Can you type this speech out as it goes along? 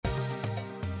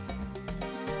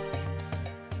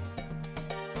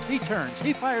He turns.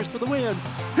 He fires for the win.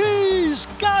 He's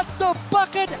got the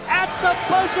bucket at the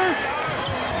buzzer.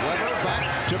 Weber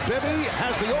back to Bibby.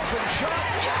 Has the open shot.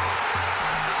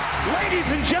 Ladies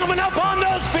and gentlemen, up on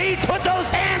those feet, put those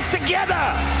hands together,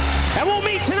 and we'll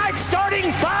meet tonight's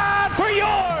starting five for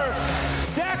your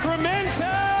Sacramento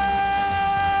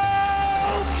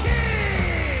Kings.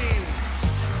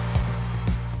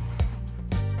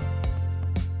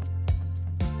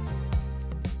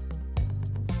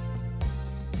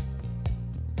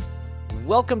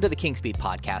 Welcome to the Kings Beat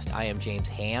Podcast. I am James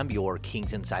Ham, your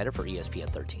Kings insider for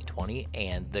ESPN 1320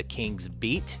 and the Kings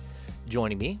Beat.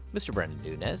 Joining me, Mr. Brendan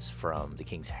Nunez from the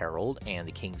Kings Herald and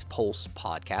the Kings Pulse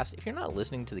podcast. If you're not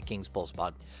listening to the Kings Pulse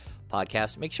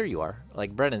podcast, make sure you are.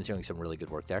 Like, Brendan's doing some really good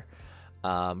work there.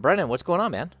 Brendan, what's going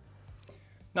on, man?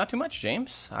 Not too much,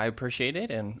 James. I appreciate it,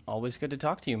 and always good to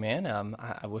talk to you, man.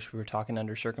 I wish we were talking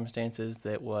under circumstances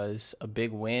that was a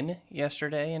big win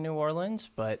yesterday in New Orleans,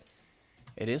 but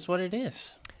it is what it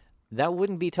is. That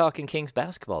wouldn't be talking Kings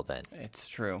basketball then. It's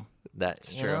true.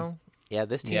 That's true. Yeah,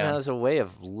 this team has a way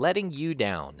of letting you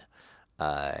down.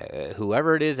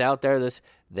 Whoever it is out there,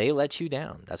 they let you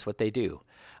down. That's what they do.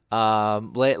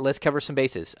 Let's cover some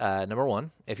bases. Number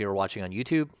one, if you're watching on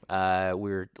YouTube,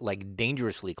 we're like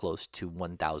dangerously close to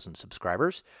 1,000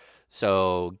 subscribers.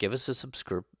 So give us a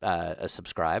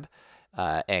subscribe,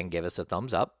 and give us a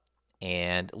thumbs up,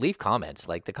 and leave comments.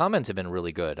 Like, the comments have been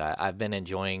really good. I've been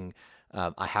enjoying.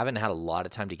 I haven't had a lot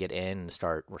of time to get in and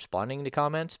start responding to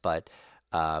comments, but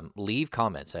leave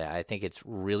comments. I think it's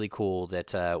really cool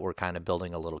that we're kind of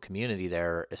building a little community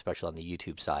there, especially on the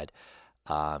YouTube side.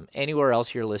 Anywhere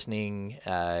else you're listening,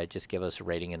 just give us a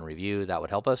rating and review. That would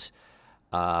help us.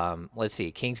 Let's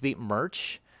see. Kings Beat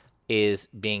merch is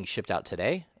being shipped out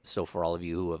today. So for all of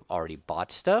you who have already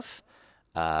bought stuff,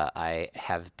 I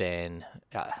have been...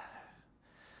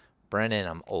 Brennan,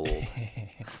 I'm old.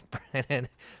 Brennan,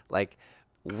 like,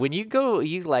 when you go,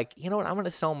 you like, you know what, I'm going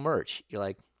to sell merch. You're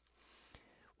like,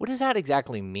 what does that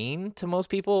exactly mean to most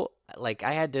people? Like,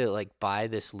 I had to, like, buy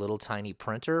this little tiny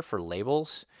printer for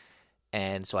labels,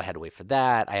 and so I had to wait for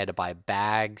that. I had to buy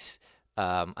bags.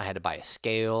 I had to buy a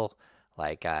scale.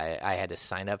 Like, I had to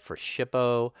sign up for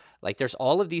Shippo. Like, there's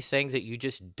all of these things that you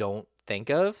just don't think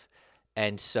of.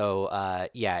 And so,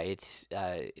 it's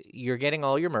you're getting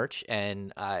all your merch,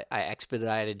 and I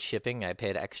expedited shipping. I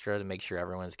paid extra to make sure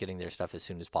everyone's getting their stuff as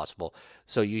soon as possible.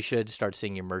 So you should start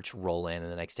seeing your merch roll in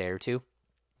the next day or two.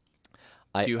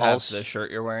 Do you have the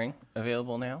shirt you're wearing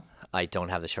available now? I don't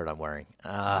have the shirt I'm wearing.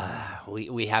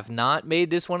 We have not made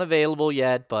this one available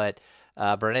yet, but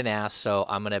Brennan asked, so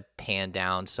I'm going to pan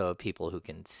down so people who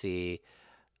can see.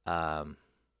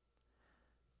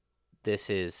 This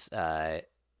is...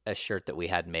 a shirt that we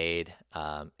had made.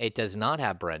 It does not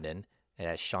have Brendan. It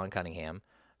has Sean Cunningham,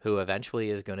 who eventually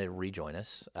is going to rejoin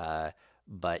us.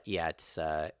 But yeah, it's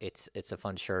a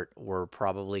fun shirt. We're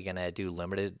probably going to do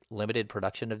limited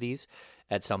production of these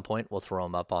at some point. We'll throw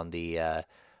them up on the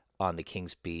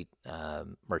Kings Beat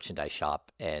merchandise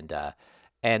shop, and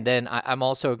then I'm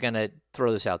also going to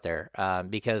throw this out there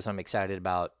because I'm excited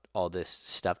about all this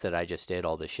stuff that I just did,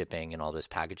 all the shipping and all this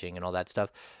packaging and all that stuff.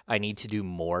 I need to do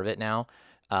more of it now.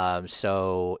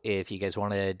 So if you guys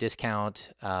want to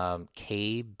discount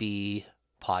KB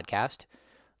Podcast,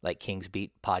 like Kings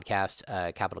Beat Podcast,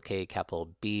 capital K, capital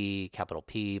B, capital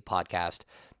P Podcast,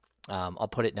 I'll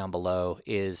put it down below,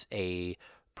 is a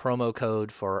promo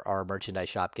code for our merchandise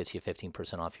shop, gets you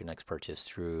 15% off your next purchase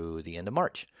through the end of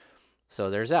March. So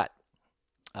there's that.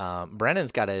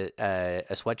 Brandon's got a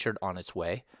sweatshirt on its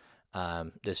way.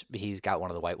 He's got one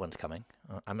of the white ones coming.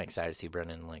 I'm excited to see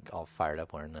Brendan like all fired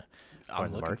up wearing the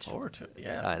I'm looking merch. forward to it.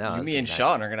 Yeah, I know. Me and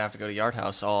Sean are gonna have to go to Yard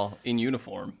House all in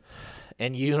uniform.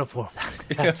 In uniform.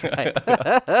 That's right.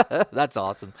 That's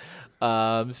awesome.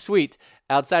 Sweet.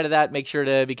 Outside of that, make sure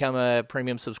to become a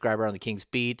premium subscriber on the Kings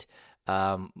Beat.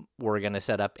 We're gonna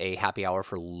set up a happy hour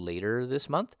for later this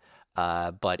month.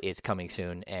 But it's coming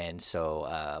soon, and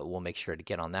so we'll make sure to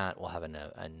get on that. We'll have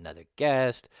another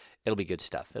guest. It'll be good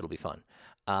stuff. It'll be fun.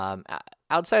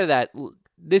 Outside of that,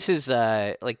 this is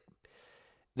like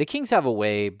the Kings have a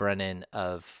way, Brennan,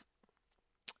 of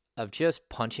just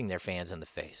punching their fans in the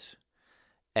face,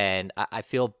 and I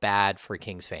feel bad for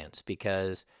Kings fans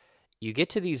because you get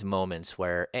to these moments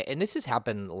where, and this has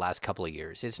happened the last couple of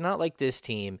years. It's not like this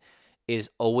team is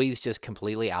always just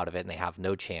completely out of it and they have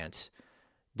no chance.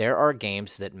 There are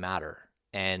games that matter,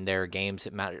 and there are games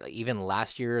that matter. Like even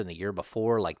last year and the year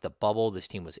before, like the bubble, this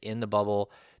team was in the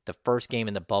bubble. The first game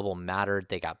in the bubble mattered.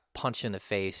 They got punched in the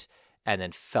face and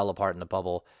then fell apart in the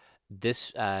bubble.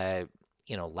 This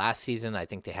last season, I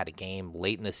think they had a game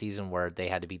late in the season where they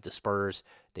had to beat the Spurs.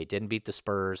 They didn't beat the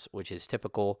Spurs, which is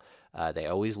typical. They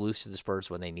always lose to the Spurs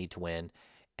when they need to win.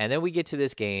 And then we get to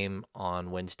this game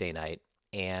on Wednesday night,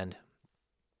 and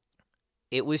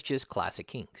it was just classic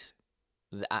Kings.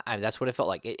 That's what it felt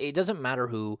like. It doesn't matter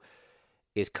who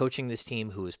is coaching this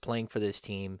team, who is playing for this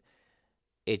team.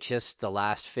 It just, the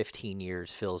last 15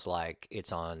 years feels like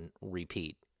it's on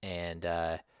repeat. And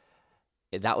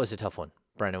that was a tough one.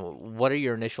 Brendan, what are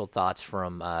your initial thoughts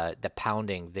from the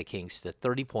pounding the Kings, the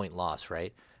 30-point loss,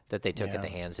 right, that they took at the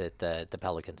hands at the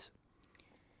Pelicans?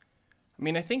 I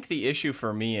mean, I think the issue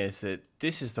for me is that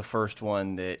this is the first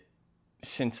one that,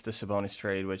 since the Sabonis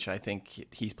trade, which I think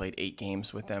he's played 8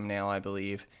 games with them now, I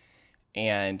believe,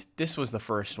 and this was the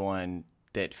first one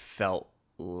that felt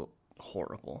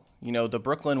horrible. The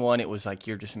Brooklyn one, it was like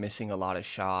you're just missing a lot of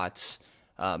shots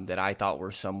that I thought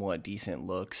were somewhat decent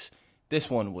looks. This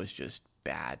one was just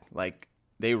bad. Like,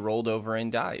 they rolled over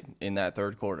and died in that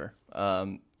third quarter.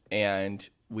 And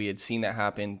we had seen that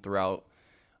happen throughout,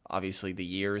 obviously, the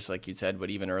years, like you said, but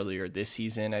even earlier this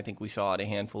season, I think we saw it a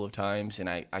handful of times, and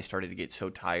I started to get so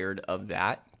tired of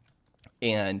that,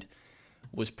 and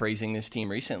was praising this team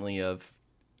recently of,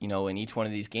 in each one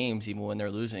of these games, even when they're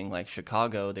losing, like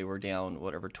Chicago, they were down,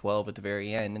 12 at the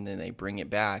very end, and then they bring it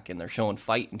back, and they're showing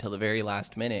fight until the very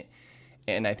last minute.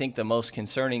 And I think the most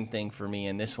concerning thing for me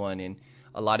in this one, and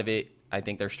a lot of it, I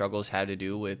think their struggles had to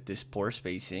do with this poor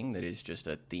spacing that is just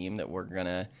a theme that we're going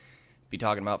to be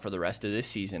talking about for the rest of this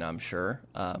season, I'm sure,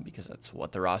 because that's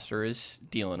what the roster is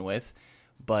dealing with.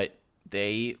 But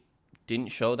they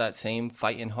didn't show that same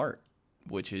fight and heart,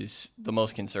 which is the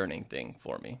most concerning thing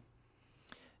for me.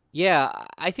 Yeah,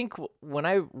 I think when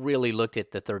I really looked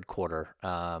at the third quarter,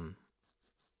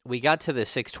 we got to the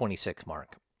 6:26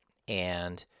 mark,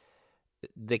 and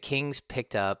the Kings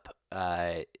picked up.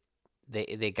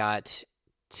 They got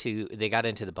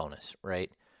into the bonus, right?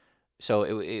 So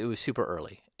it was super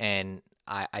early, and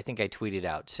I think I tweeted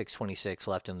out 6:26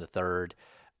 left in the third.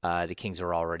 The Kings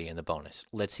are already in the bonus.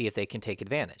 Let's see if they can take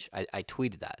advantage. I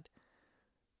tweeted that.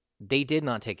 They did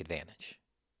not take advantage.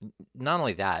 Not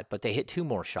only that, but they hit 2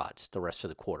 more shots the rest of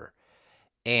the quarter.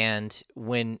 And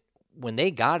when they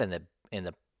got in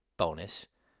the bonus,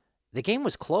 the game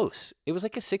was close. It was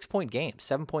like a 6-point game,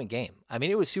 7-point game. I mean,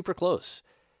 it was super close.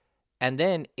 And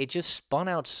then it just spun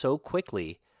out so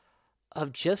quickly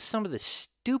of just some of the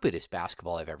stupidest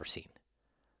basketball I've ever seen.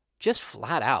 Just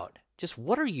flat out. Just,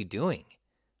 what are you doing?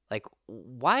 Like,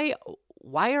 why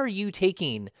are you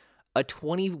taking a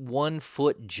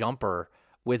 21-foot jumper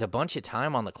with a bunch of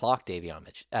time on the clock, Davion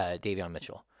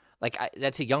Mitchell? Like,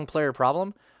 that's a young player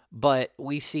problem, but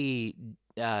we see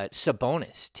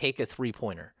Sabonis take a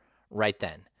 3-pointer right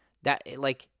then. That,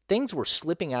 like, things were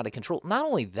slipping out of control. Not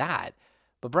only that,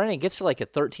 but Brennan gets to like a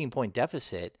 13-point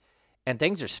deficit, and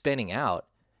things are spinning out,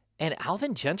 and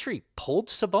Alvin Gentry pulled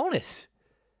Sabonis.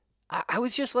 I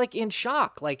was just like in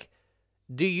shock. Like,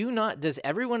 does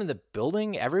everyone in the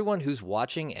building, everyone who's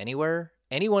watching anywhere,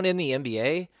 anyone in the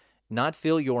NBA not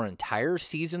feel your entire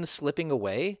season slipping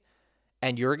away,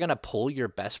 and you're going to pull your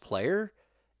best player?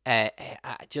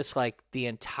 Just like the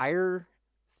entire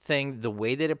thing, the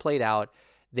way that it played out,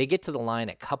 they get to the line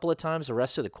a couple of times the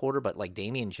rest of the quarter, but like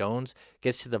Damian Jones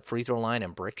gets to the free throw line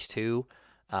and bricks 2.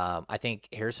 I think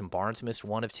Harrison Barnes missed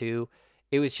 1 of 2.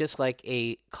 It was just like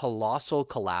a colossal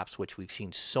collapse, which we've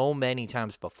seen so many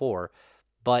times before,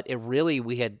 but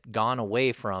we had gone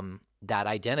away from that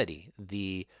identity,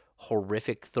 the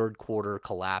horrific third quarter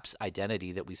collapse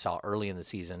identity that we saw early in the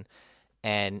season.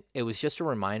 And it was just a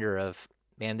reminder of,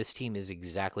 man, this team is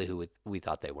exactly who we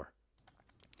thought they were.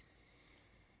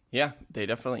 Yeah, they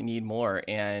definitely need more.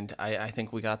 And I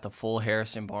think we got the full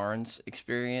Harrison Barnes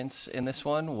experience in this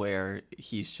one, where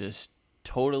he's just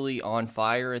totally on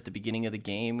fire at the beginning of the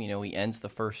game. He ends the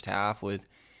first half with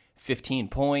 15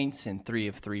 points and 3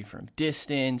 of 3 from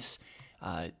distance,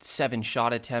 7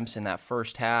 shot attempts in that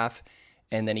first half.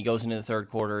 And then he goes into the third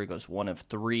quarter, he goes 1 of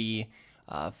 3,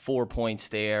 4 points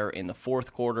there. In the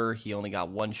fourth quarter, he only got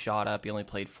 1 shot up. He only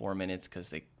played 4 minutes because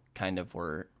they kind of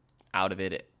were out of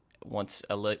it once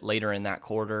later in that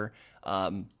quarter.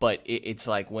 But it's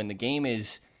like, when the game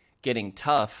is getting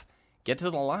tough, get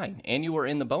to the line, and you were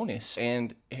in the bonus.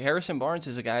 And Harrison Barnes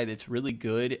is a guy that's really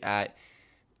good at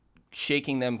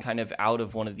shaking them kind of out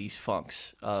of one of these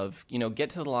funks of, get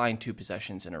to the line 2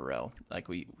 possessions in a row. Like,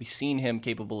 we've seen him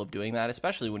capable of doing that,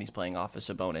 especially when he's playing off a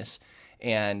Sabonis,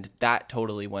 and that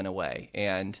totally went away.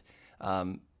 And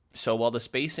so while the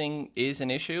spacing is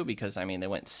an issue, because, they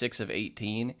went 6 of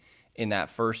 18 in that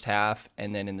first half,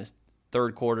 and then in the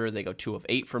third quarter, they go 2 of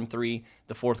 8 from 3.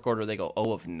 The fourth quarter, they go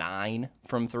 0 of 9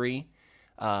 from 3.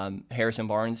 Harrison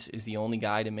Barnes is the only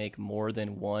guy to make more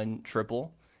than one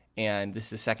triple, and this is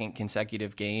the second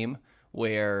consecutive game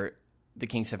where the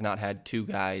Kings have not had two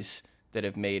guys that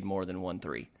have made more than 1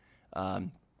 3.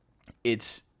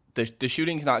 It's the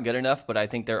shooting's not good enough, but I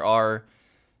think there are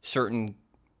certain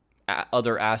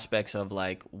other aspects of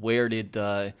like where did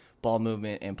the ball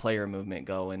movement and player movement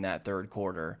go in that third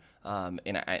quarter,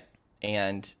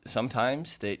 and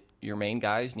sometimes that your main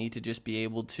guys need to just be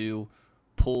able to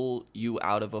pull you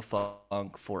out of a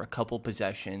funk for a couple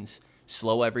possessions,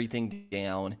 slow everything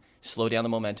down, slow down the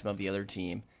momentum of the other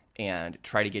team, and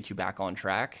try to get you back on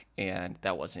track. And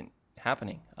that wasn't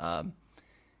happening.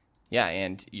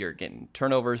 And you're getting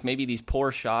turnovers, maybe these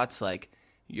poor shots, like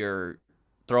you're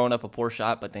throwing up a poor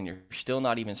shot, but then you're still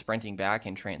not even sprinting back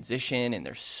in transition, and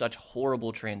there's such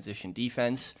horrible transition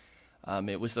defense.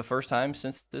 It was the first time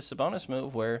since the Sabonis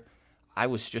move where I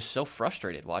was just so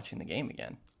frustrated watching the game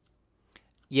again.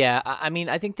 Yeah, I mean,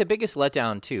 I think the biggest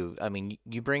letdown, too, I mean,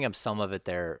 you bring up some of it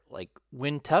there, like,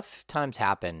 when tough times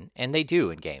happen, and they do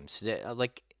in games,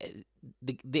 like,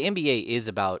 the NBA is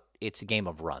about, it's a game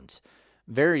of runs.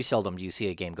 Very seldom do you see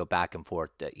a game go back and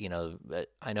forth.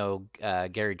 I know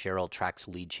Gary Gerald tracks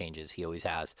lead changes. He always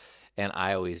has, and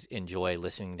I always enjoy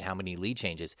listening to how many lead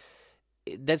changes.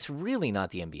 That's really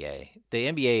not the NBA. The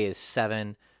NBA is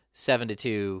 7-2,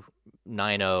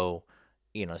 9-0,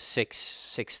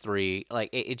 6-3. Like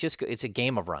it's a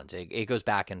game of runs. It goes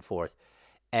back and forth,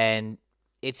 and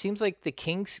it seems like the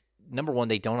Kings, number one,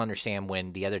 they don't understand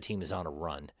when the other team is on a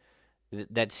run.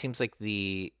 That seems like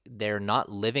they're not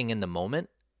living in the moment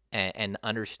and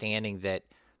understanding that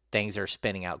things are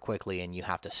spinning out quickly and you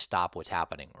have to stop what's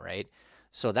happening, right?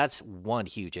 So that's one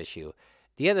huge issue.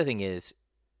 The other thing is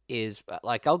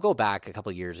like I'll go back a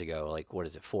couple of years ago, like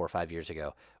 4 or 5 years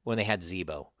ago, when they had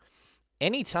Z-Bo.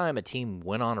 Anytime a team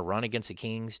went on a run against the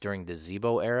Kings during the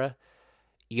Z-Bo era,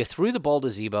 you threw the ball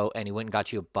to Z-Bo and he went and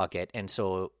got you a bucket, and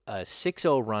so a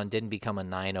 6-0 run didn't become a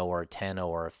 9-0 or a 10-0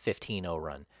 or a 15-0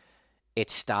 run. It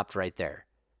stopped right there.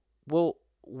 Well,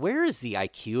 where is the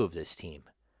IQ of this team?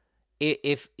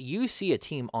 If you see a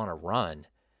team on a run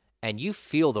and you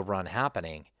feel the run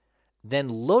happening, then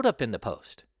load up in the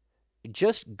post.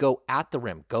 Just go at the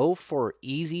rim. Go for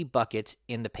easy buckets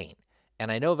in the paint. And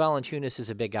I know Valanciunas is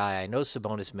a big guy. I know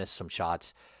Sabonis missed some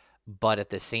shots. But at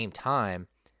the same time,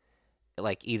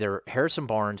 like either Harrison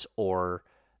Barnes or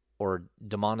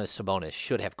Domantas Sabonis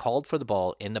should have called for the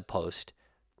ball in the post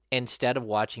instead of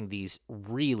watching these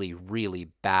really, really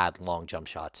bad long jump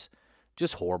shots.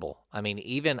 Just horrible. I mean,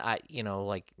 even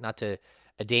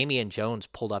Damian Jones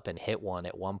pulled up and hit one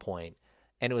at one point,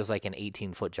 and it was like an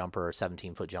 18-foot jumper or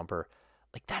 17-foot jumper.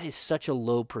 Like, that is such a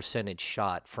low percentage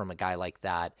shot from a guy like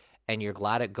that, and you're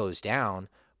glad it goes down,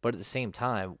 but at the same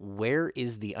time, where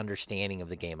is the understanding of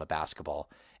the game of basketball?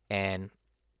 And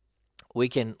we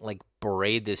can, like,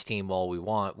 berate this team all we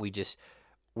want.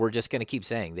 We're just going to keep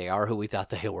saying they are who we thought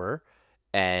they were,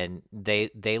 and they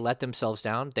let themselves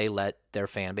down. They let their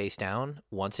fan base down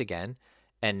once again,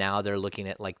 and now they're looking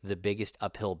at like the biggest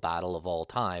uphill battle of all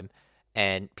time,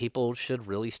 and people should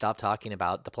really stop talking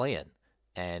about the play-in.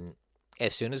 And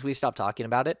as soon as we stop talking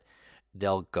about it,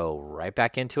 they'll go right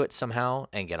back into it somehow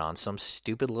and get on some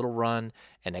stupid little run,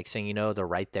 and next thing you know, they're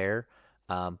right there.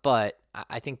 But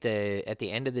I think at the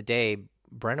end of the day,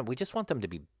 Brendan, we just want them to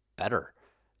be better.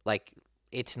 Like,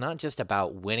 it's not just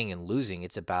about winning and losing.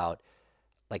 It's about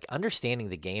like understanding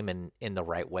the game in the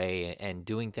right way and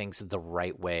doing things the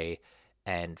right way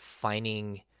and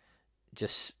finding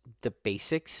just the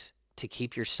basics to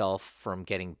keep yourself from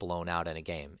getting blown out in a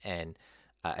game. And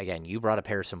again, you brought up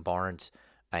Harrison Barnes.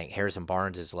 I think Harrison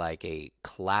Barnes is like a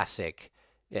classic.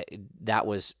 That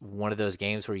was one of those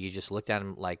games where you just looked at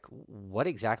him like, what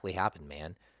exactly happened,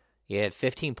 man? He had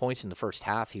 15 points in the first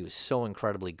half. He was so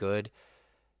incredibly good.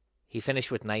 He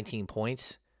finished with 19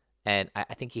 points, and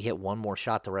I think he hit one more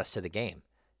shot the rest of the game.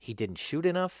 He didn't shoot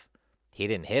enough. He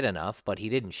didn't hit enough, but he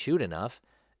didn't shoot enough,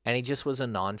 and he just was a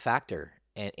non-factor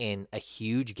in a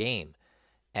huge game.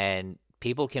 And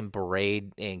people can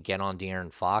berate and get on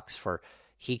De'Aaron Fox for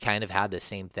he kind of had the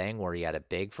same thing where he had a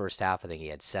big first half. I think he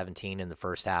had 17 in the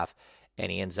first half, and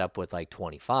he ends up with like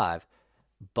 25.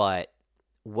 But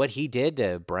what he did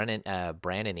to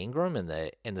Brandon Ingram in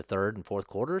the third and fourth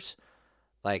quarters,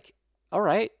 like, all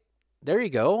right, there you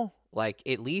go. Like,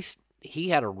 at least he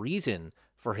had a reason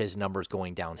for his numbers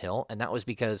going downhill, and that was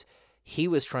because he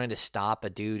was trying to stop a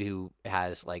dude who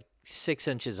has like 6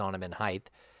 inches on him in height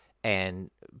and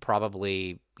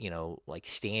probably, like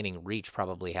standing reach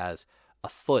probably has a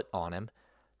foot on him.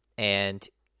 And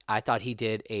I thought he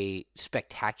did a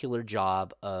spectacular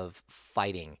job of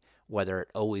fighting, whether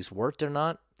it always worked or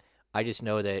not. I just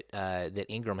know that that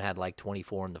Ingram had like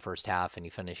 24 in the first half, and he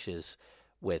finishes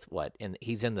with what? And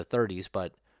he's in the 30s,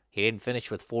 but he didn't finish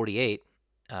with 48.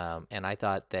 And I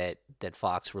thought that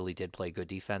Fox really did play good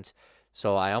defense.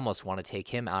 So I almost want to take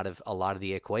him out of a lot of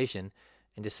the equation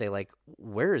and just say, like,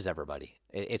 where is everybody?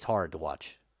 It's hard to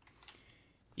watch.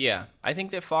 Yeah, I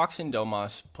think that Fox and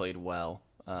Domas played well.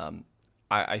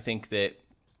 I think that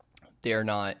they're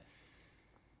not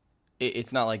 –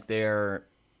 it's not like they're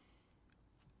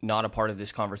not a part of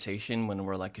this conversation when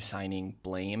we're, like, assigning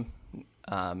blame,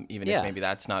 even if maybe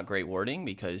that's not great wording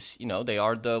because, you know, they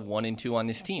are the 1 and 2 on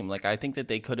this team. Like, I think that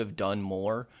they could have done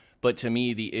more, but to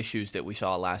me, the issues that we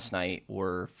saw last night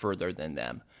were further than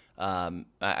them.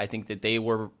 I think that they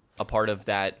were a part of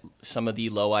that, some of the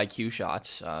low IQ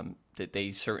shots, that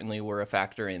they certainly were a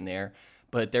factor in there.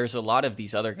 But there's a lot of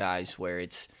these other guys where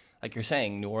it's, like you're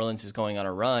saying, New Orleans is going on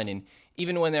a run. And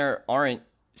even when there aren't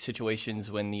situations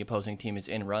when the opposing team is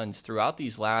in runs, throughout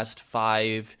these last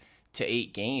 5 to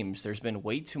 8 games, there's been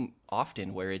way too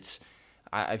often where it's,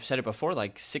 I've said it before,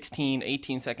 like 16,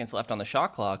 18 seconds left on the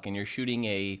shot clock and you're shooting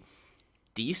a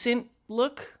decent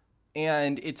look.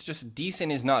 And it's just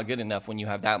decent is not good enough when you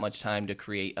have that much time to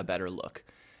create a better look.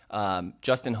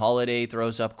 Justin Holiday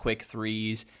throws up quick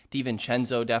threes.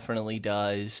 DiVincenzo definitely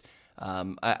does.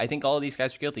 I think all of these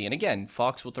guys are guilty. And again,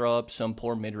 Fox will throw up some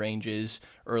poor mid-ranges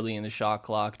early in the shot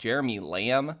clock. Jeremy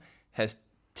Lamb has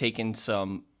taken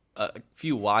a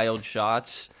few wild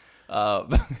shots.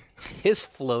 His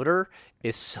floater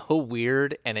is so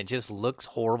weird, and it just looks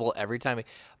horrible every time.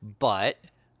 But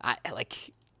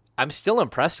I'm still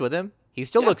impressed with him. He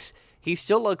still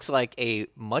looks like a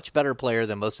much better player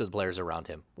than most of the players around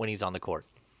him when he's on the court.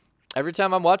 Every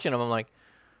time I'm watching him, I'm like,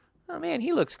 oh man,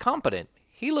 he looks competent.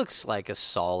 He looks like a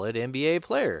solid NBA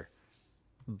player.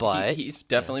 But he's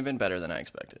definitely been better than I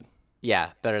expected.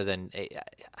 Yeah, better than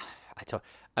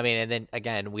and then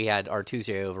again, we had our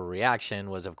Tuesday overreaction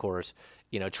was, of course,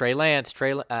 Trey Lyles,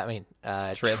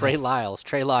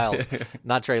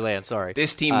 not Trey Lance. Sorry,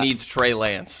 this team needs Trey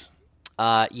Lance.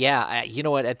 You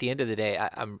know what? At the end of the day,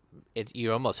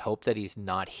 you almost hope that he's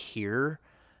not here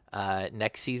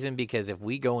next season, because if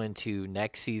we go into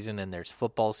next season and there's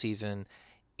football season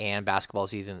and basketball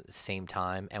season at the same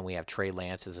time, and we have Trey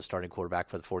Lance as a starting quarterback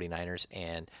for the 49ers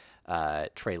and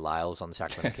Trey Lyles on the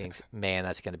Sacramento Kings, man,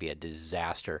 that's going to be a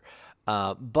disaster.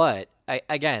 But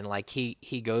again, like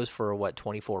he goes for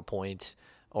 24 points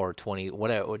or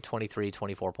 23,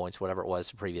 24 points, whatever it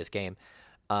was the previous game.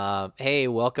 Hey,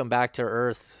 welcome back to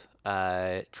earth,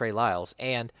 Trey Lyles.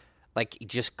 And like, he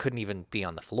just couldn't even be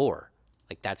on the floor.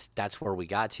 Like that's where we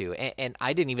got to. And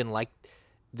I didn't even like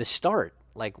the start.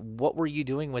 Like, what were you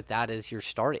doing with that as your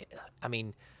start? I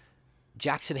mean,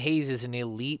 Jackson Hayes is an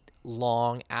elite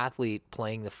long athlete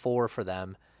playing the 4 for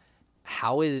them.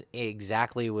 How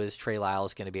exactly was Trey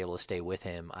Lyles going to be able to stay with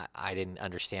him? I didn't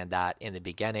understand that in the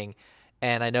beginning.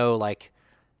 And I know, like,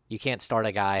 you can't start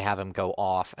a guy, have him go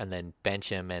off, and then bench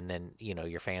him, and then,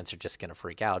 your fans are just going to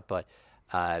freak out. But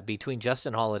between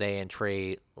Justin Holiday and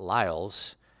Trey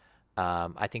Lyles,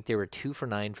 I think they were 2 for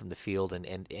 9 from the field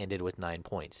and ended with 9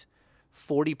 points.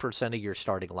 40% of your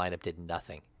starting lineup did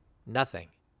nothing. Nothing.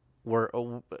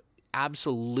 Were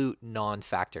absolute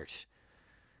non-factors.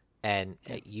 And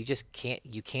you just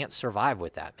can't survive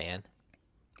with that, man.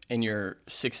 And your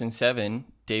 6 and 7,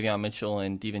 Davion Mitchell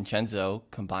and DiVincenzo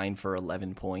combined for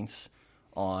 11 points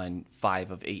on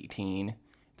 5 of 18.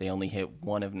 They only hit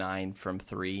 1 of 9 from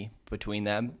 3 between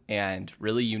them. And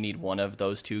really, you need one of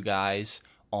those two guys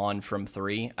on from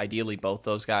 3. Ideally, both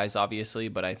those guys, obviously.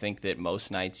 But I think that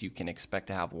most nights you can expect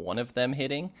to have one of them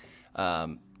hitting.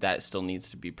 That still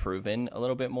needs to be proven a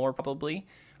little bit more, probably.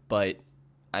 But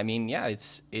I mean, yeah,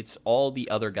 it's all the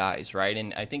other guys, right?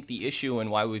 And I think the issue and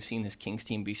why we've seen this Kings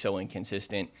team be so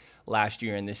inconsistent last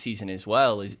year and this season as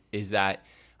well is that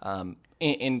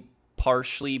in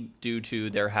partially due to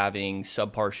their having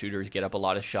subpar shooters get up a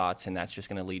lot of shots, and that's just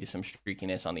going to lead to some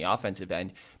streakiness on the offensive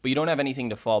end. But you don't have anything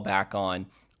to fall back on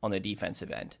the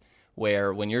defensive end,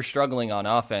 where when you're struggling on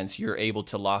offense, you're able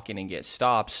to lock in and get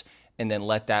stops, and then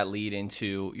let that lead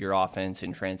into your offense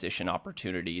and transition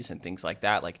opportunities and things like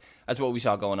that. Like, that's what we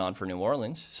saw going on for New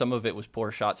Orleans. Some of it was poor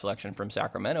shot selection from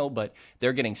Sacramento, but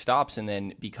they're getting stops, and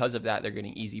then because of that, they're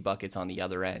getting easy buckets on the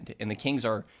other end. And the Kings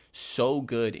are so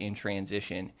good in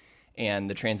transition, and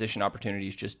the transition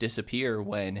opportunities just disappear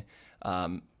when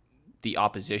the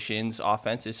opposition's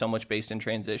offense is so much based in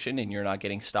transition, and you're not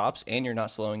getting stops, and you're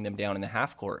not slowing them down in the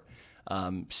half court.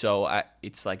 So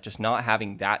it's like just not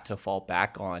having that to fall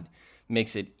back on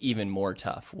makes it even more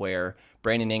tough, where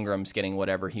Brandon Ingram's getting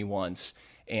whatever he wants.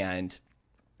 And,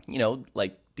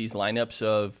 like these lineups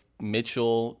of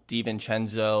Mitchell,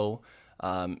 DiVincenzo,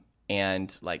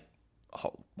 and like,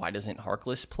 why doesn't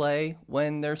Harkless play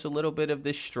when there's a little bit of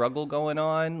this struggle going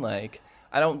on? Like,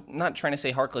 I'm not trying to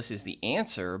say Harkless is the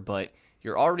answer, but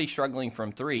you're already struggling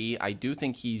from three. I do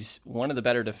think he's one of the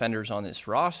better defenders on this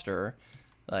roster.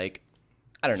 Like,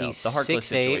 I don't know. He's The Harkless 6'8"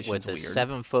 situation with is a weird.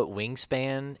 7-foot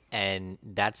wingspan, and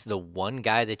that's the one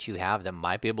guy that you have that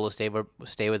might be able to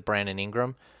stay with Brandon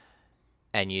Ingram,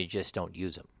 and you just don't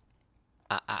use him.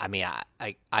 I mean,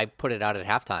 I put it out at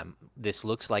halftime. This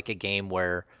looks like a game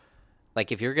where,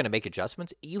 like, if you're going to make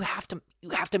adjustments, you have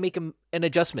to make an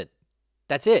adjustment.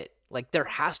 That's it. Like, there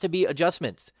has to be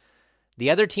adjustments. The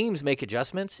other teams make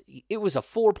adjustments. It was a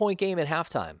 4-point game at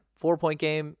halftime. 4-point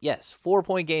game, yes,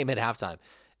 4-point game at halftime.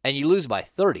 And you lose by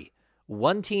 30.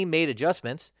 One team made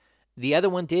adjustments. The other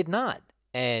one did not.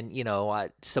 And,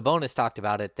 Sabonis talked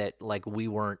about it that, like, we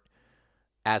weren't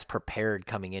as prepared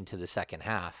coming into the second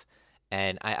half.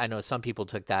 And I know some people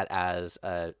took that as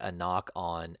a knock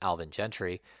on Alvin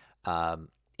Gentry.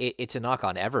 It's a knock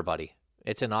on everybody.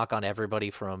 It's a knock on everybody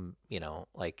from, the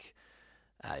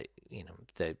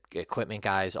equipment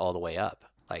guys all the way up.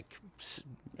 Like,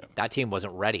 that team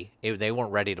wasn't ready. They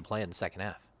weren't ready to play in the second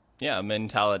half. Yeah, a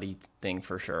mentality thing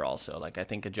for sure also. Like, I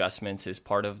think adjustments is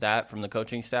part of that from the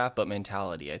coaching staff, but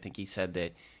mentality. I think he said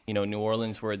that, New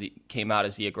Orleans came out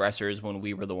as the aggressors when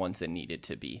we were the ones that needed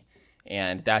to be.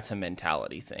 And that's a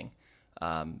mentality thing.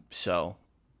 So,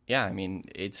 yeah, I mean,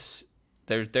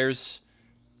 there's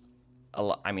a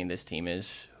lot. I mean, this team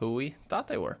is who we thought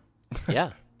they were.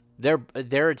 Yeah.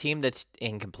 They're a team that's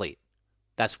incomplete.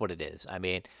 That's what it is. I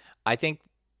mean, I think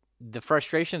the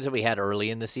frustrations that we had early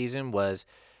in the season was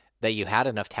that you had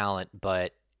enough talent,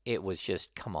 but it was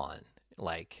just, come on.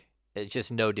 Like, it's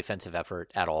just no defensive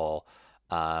effort at all.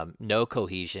 No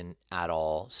cohesion at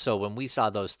all. So when we saw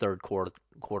those third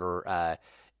quarter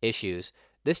issues,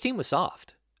 this team was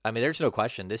soft. I mean, there's no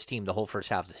question. This team, the whole first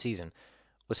half of the season,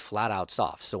 was flat out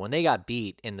soft. So when they got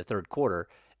beat in the third quarter,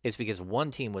 it's because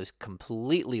one team was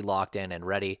completely locked in and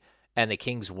ready, and the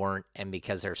Kings weren't, and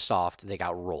because they're soft, they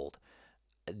got rolled.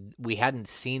 We hadn't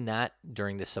seen that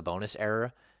during the Sabonis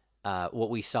era. What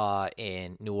we saw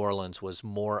in New Orleans was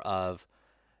more of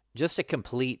just a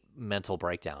complete mental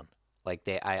breakdown. Like,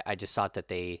 I just thought that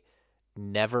they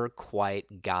never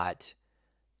quite got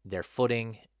their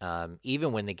footing.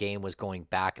 Even when the game was going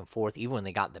back and forth, even when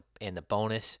they got in the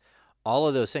bonus, all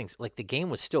of those things, like, the game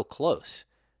was still close.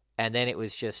 And then it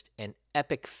was just an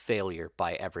epic failure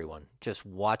by everyone. Just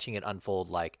watching it unfold,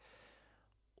 like,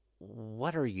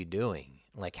 what are you doing?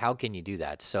 Like, how can you do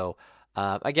that? So,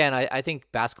 again, I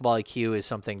think basketball IQ is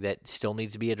something that still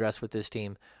needs to be addressed with this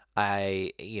team.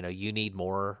 You need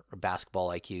more basketball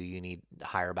IQ. You need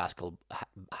higher basketball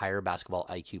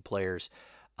IQ players.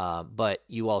 But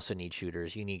you also need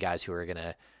shooters. You need guys who are going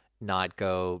to not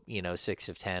go, 6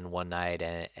 of 10 one night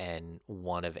and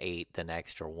 1 of 8 the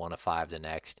next, or 1 of 5 the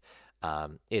next.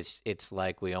 It's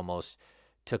like we almost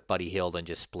took Buddy Hield and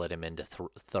just split him into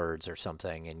thirds or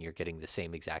something, and you're getting the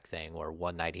same exact thing where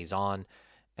one night he's on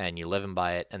and you're living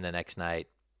by it, and the next night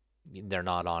they're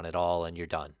not on at all and you're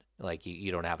done. Like,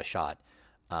 you don't have a shot.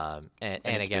 And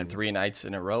it's again, been 3 nights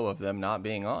in a row of them not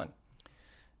being on.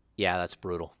 Yeah, that's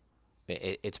brutal.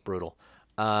 It's brutal.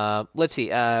 Let's see.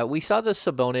 We saw the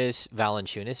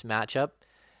Sabonis-Valanciunas matchup,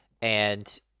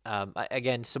 and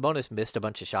again, Sabonis missed a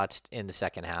bunch of shots in the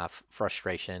second half.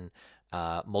 Frustration.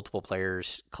 Multiple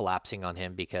players collapsing on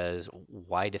him because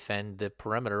why defend the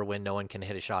perimeter when no one can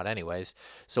hit a shot anyways?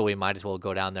 So we might as well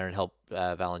go down there and help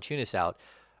Valanciunas out.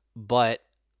 But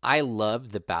I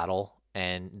love the battle,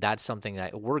 and that's something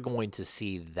that we're going to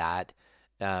see that.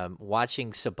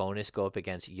 Watching Sabonis go up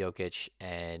against Jokic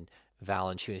and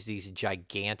Valanciunas, these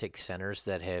gigantic centers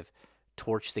that have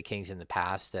torched the Kings in the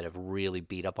past, that have really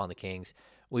beat up on the Kings.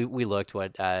 We looked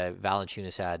what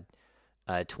Valanciunas had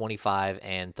 25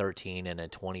 and 13 and a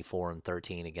 24 and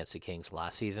 13 against the Kings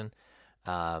last season.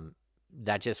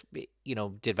 That just,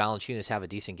 did Valanciunas have a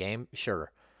decent game?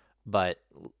 Sure. But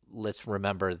let's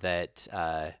remember that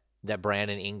that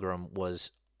Brandon Ingram was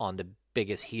on the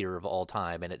biggest heater of all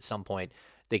time, and at some point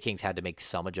the Kings had to make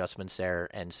some adjustments there.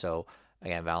 And so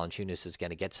again, Valanciunas is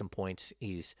going to get some points.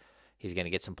 He's going to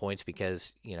get some points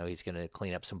because he's going to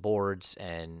clean up some boards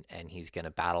and he's going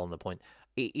to battle in the point.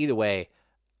 Either way,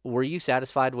 were you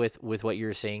satisfied with what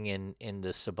you're seeing in the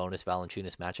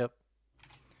Sabonis-Valanciunas matchup?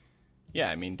 Yeah,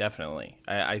 I mean, definitely.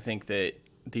 I think that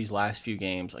these last few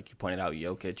games, like you pointed out,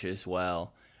 Jokic as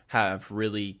well, have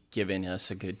really given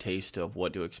us a good taste of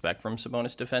what to expect from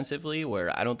Sabonis defensively,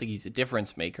 where I don't think he's a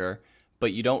difference maker,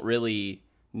 but you don't really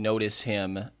notice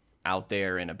him out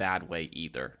there in a bad way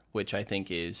either, which I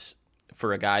think is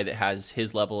for a guy that has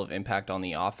his level of impact on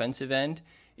the offensive end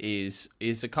is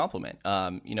a compliment.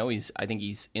 I think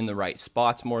he's in the right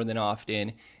spots more than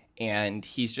often, and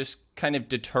he's just kind of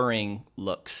deterring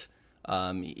looks.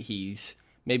 He's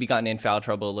maybe gotten in foul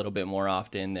trouble a little bit more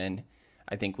often than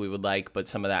I think we would like, but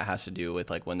some of that has to do with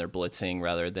like when they're blitzing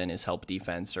rather than his help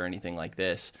defense or anything like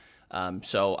this.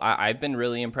 So I've been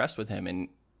really impressed with him, and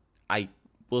I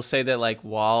will say that like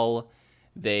while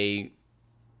they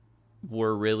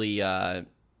were really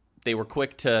they were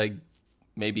quick to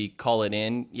maybe call it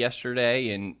in yesterday,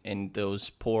 and those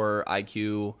poor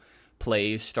IQ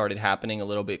plays started happening a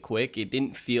little bit quick, it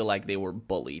didn't feel like they were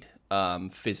bullied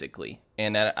physically.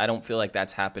 And I don't feel like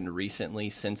that's happened recently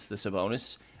since the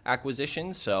Sabonis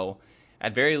acquisition. So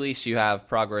at very least you have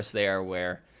progress there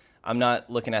where I'm not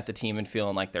looking at the team and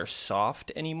feeling like they're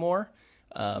soft anymore.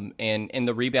 And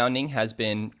the rebounding has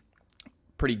been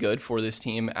pretty good for this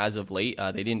team as of late.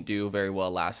 They didn't do very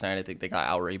well last night. I think they got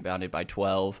out-rebounded by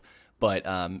 12. But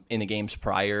in the games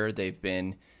prior, they've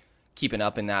been keeping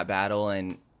up in that battle.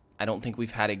 And I don't think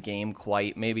we've had a game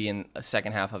quite, maybe in a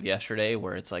second half of yesterday,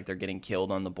 where it's like they're getting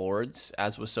killed on the boards,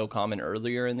 as was so common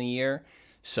earlier in the year.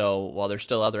 So while there's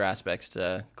still other aspects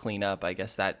to clean up, I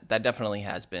guess that definitely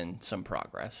has been some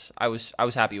progress. I was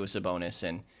happy with Sabonis,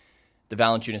 and the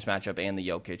Valanciunas matchup and the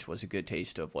Jokic was a good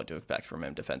taste of what to expect from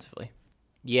him defensively.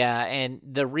 Yeah, and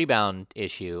the rebound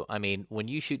issue, I mean, when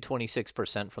you shoot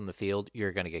 26% from the field,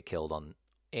 you're going to get killed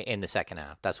in the second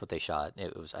half. That's what they shot.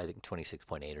 It was, I think,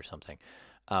 26.8 or something.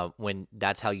 When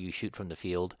that's how you shoot from the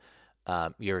field,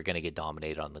 you're going to get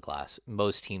dominated on the glass.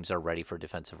 Most teams are ready for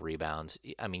defensive rebounds.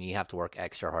 I mean, you have to work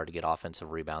extra hard to get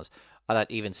offensive rebounds. I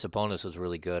thought even Sabonis was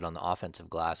really good on the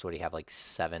offensive glass. Would he have like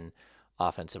 7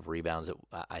 offensive rebounds?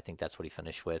 I think that's what he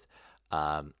finished with.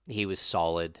 He was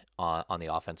solid on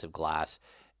the offensive glass.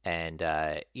 And,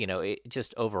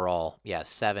 just overall,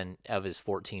 7 of his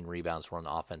 14 rebounds were on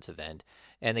the offensive end.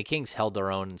 And the Kings held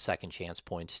their own in second chance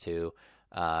points, too.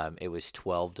 It was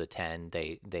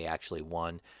 12-10. They actually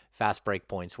won. Fast break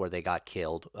points where they got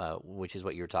killed, which is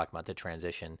what you were talking about, the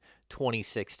transition,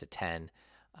 26-10.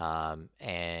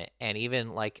 And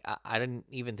even, like, I didn't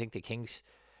even think the Kings,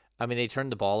 I mean, they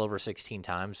turned the ball over 16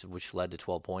 times, which led to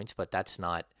 12 points, but that's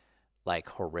not, like,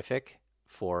 horrific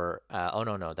for,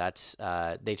 that's,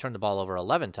 they turned the ball over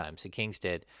 11 times, the Kings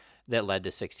did, that led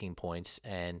to 16 points,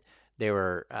 and they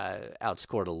were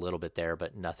outscored a little bit there,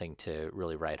 but nothing to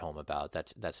really write home about.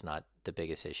 That's not the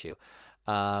biggest issue.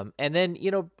 And then,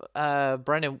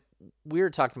 Brendan, we were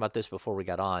talking about this before we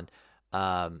got on.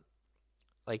 I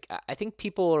think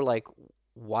people are like,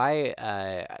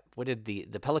 why, what did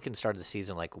the Pelicans start the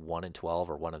season like 1-12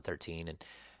 or 1-13? And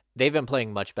they've been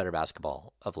playing much better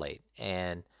basketball of late.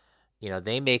 And,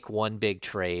 they make one big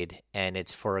trade and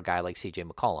it's for a guy like CJ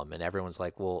McCollum. And everyone's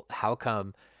like, well, how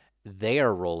come they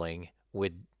are rolling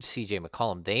with CJ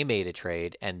McCollum? They made a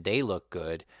trade and they look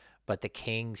good, but the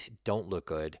Kings don't look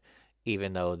good,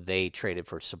 even though they traded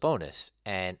for Sabonis.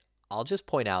 And I'll just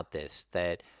point out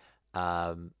that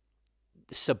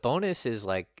Sabonis is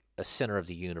like a center of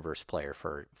the universe player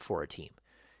for a team.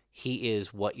 He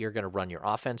is what you're going to run your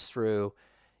offense through.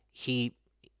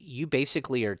 You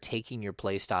basically are taking your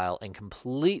play style and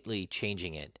completely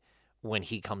changing it when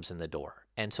he comes in the door.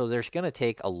 And so there's going to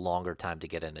take a longer time to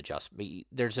get an adjustment.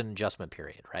 There's an adjustment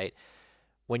period, right?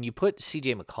 When you put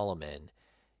CJ McCollum in,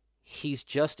 he's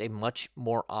just a much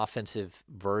more offensive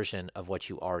version of what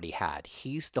you already had.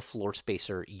 He's the floor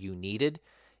spacer you needed.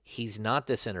 He's not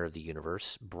the center of the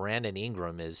universe. Brandon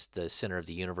Ingram is the center of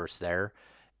the universe there.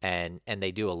 And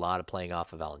they do a lot of playing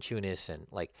off of Valanciunas, and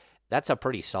like that's a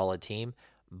pretty solid team.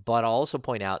 But I'll also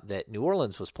point out that New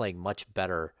Orleans was playing much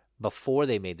better before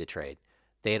they made the trade.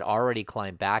 They had already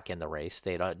climbed back in the race.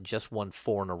 They had just won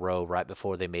 4 in a row right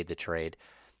before they made the trade.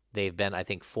 They've been, I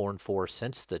think, 4-4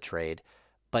 since the trade.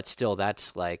 But still,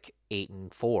 that's like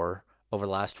 8-4 over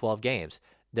the last 12 games.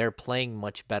 They're playing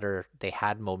much better. They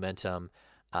had momentum.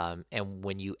 And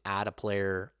when you add a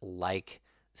player like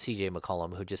CJ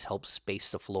McCollum, who just helps space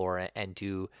the floor and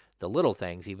do the little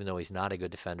things, even though he's not a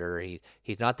good defender,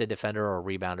 he's not the defender or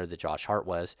rebounder that Josh Hart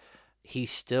was,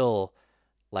 he's still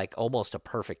like almost a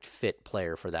perfect fit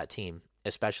player for that team,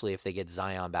 especially if they get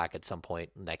Zion back at some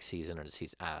point next season or the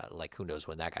season, like who knows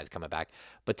when that guy's coming back.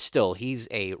 But still, he's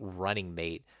a running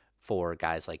mate for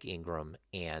guys like Ingram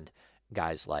and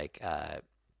guys like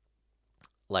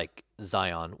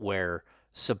Zion, where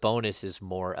Sabonis is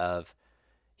more of,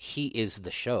 he is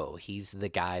the show. He's the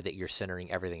guy that you're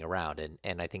centering everything around.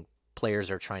 And I think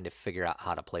players are trying to figure out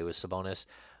how to play with Sabonis.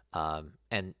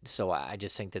 And so I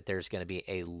just think that there's going to be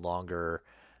a longer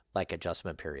like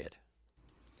adjustment period.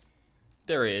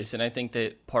 There is, and I think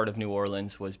that part of New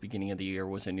Orleans was beginning of the year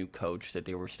was a new coach that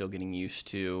they were still getting used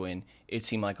to, and it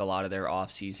seemed like a lot of their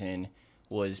offseason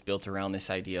was built around this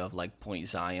idea of like Point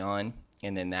Zion,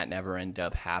 and then that never ended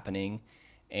up happening.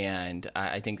 And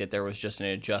I think that there was just an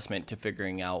adjustment to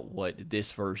figuring out what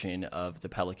this version of the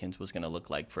Pelicans was going to look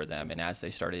like for them. And as they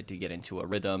started to get into a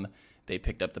rhythm, they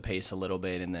picked up the pace a little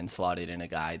bit and then slotted in a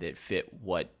guy that fit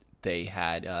what they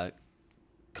had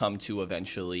come to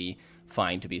eventually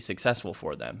find to be successful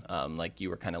for them, like you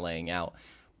were kind of laying out.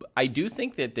 I do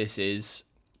think that this is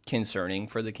concerning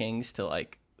for the Kings to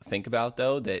like think about,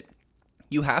 though, that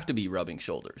you have to be rubbing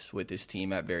shoulders with this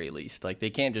team at very least. Like, they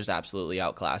can't just absolutely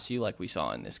outclass you like we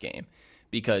saw in this game,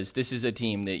 because this is a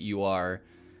team that you are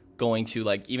going to,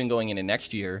 like, even going into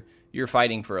next year, you're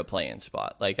fighting for a play-in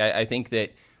spot. Like, I think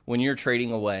that when you're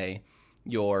trading away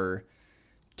your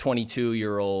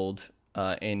 22-year-old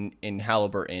in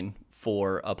Halliburton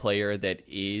for a player that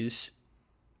is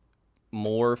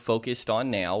more focused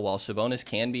on now, while Sabonis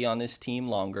can be on this team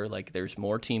longer, like there's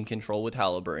more team control with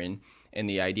Halliburton, and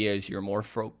the idea is you're more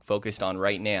focused on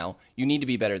right now, you need to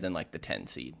be better than like the 10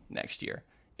 seed next year.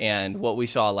 And what we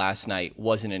saw last night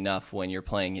wasn't enough when you're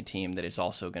playing a team that is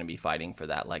also going to be fighting for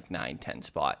that like 9-10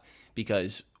 spot.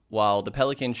 Because while the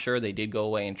Pelicans, sure, they did go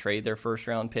away and trade their first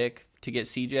round pick to get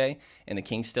CJ, and the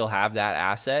Kings still have that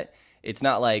asset, it's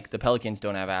not like the Pelicans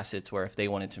don't have assets where if they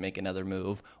wanted to make another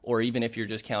move, or even if you're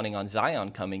just counting on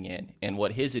Zion coming in and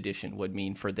what his addition would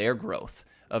mean for their growth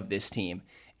of this team.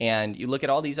 And you look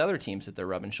at all these other teams that they're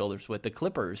rubbing shoulders with, the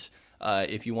Clippers,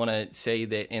 if you want to say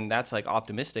that, and that's like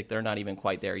optimistic, they're not even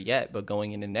quite there yet, but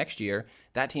going into next year,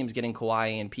 that team's getting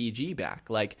Kawhi and PG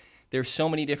back. Like, there's so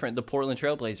many different, the Portland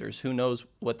Trailblazers, who knows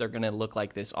what they're going to look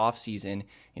like this offseason.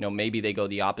 You know, maybe they go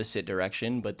the opposite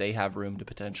direction, but they have room to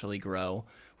potentially grow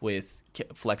with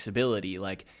flexibility.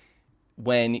 Like,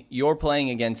 when you're playing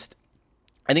against,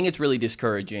 I think it's really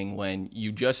discouraging when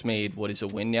you just made what is a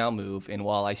win now move. And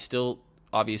while I still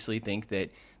obviously think that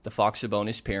the Fox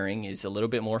Sabonis pairing is a little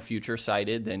bit more future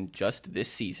sighted than just this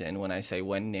season, when I say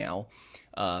win now,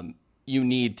 you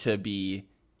need to be,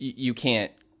 you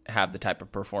can't have the type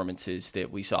of performances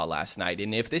that we saw last night.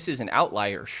 And if this is an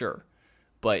outlier, sure.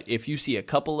 But if you see a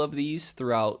couple of these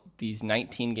throughout these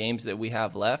 19 games that we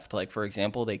have left, like, for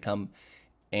example, they come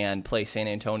and play San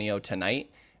Antonio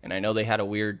tonight, and I know they had a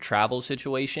weird travel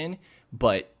situation,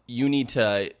 but you need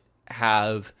to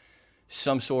have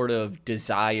some sort of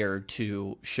desire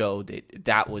to show that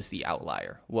that was the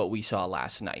outlier, what we saw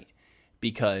last night,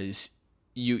 because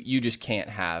you just can't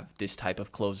have this type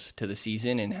of close to the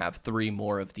season and have 3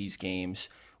 more of these games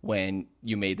when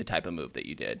you made the type of move that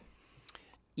you did.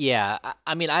 Yeah,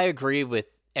 I mean, I agree with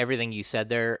everything you said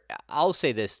there. I'll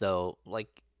say this, though,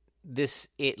 like, this,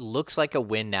 it looks like a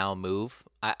win now move,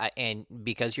 and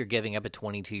because you're giving up a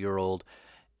 22-year-old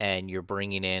and you're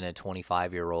bringing in a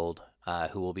 25-year-old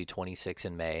who will be 26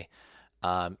 in May,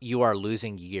 you are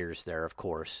losing years there, of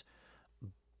course.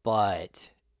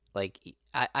 But, like,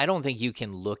 I don't think you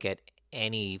can look at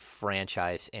any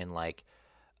franchise in, like,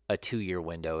 a 2-year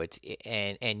window.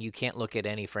 And you can't look at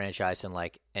any franchise in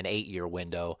like an 8-year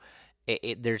window.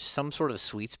 There's some sort of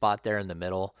sweet spot there in the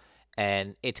middle,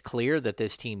 and it's clear that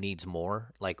this team needs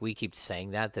more. Like, we keep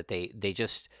saying that they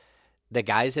just, the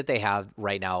guys that they have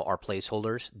right now are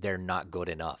placeholders. They're not good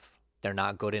enough. They're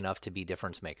not good enough to be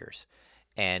difference makers,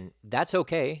 and that's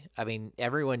okay. I mean,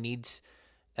 everyone needs,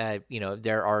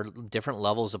 there are different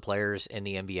levels of players in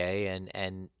the NBA,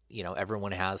 and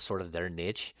everyone has sort of their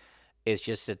niche. It's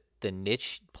just that the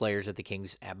niche players that the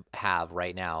Kings have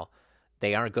right now,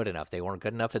 they aren't good enough. They weren't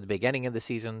good enough at the beginning of the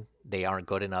season. They aren't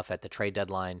good enough at the trade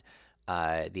deadline,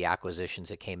 the acquisitions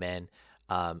that came in.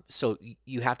 So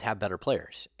you have to have better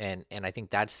players. And I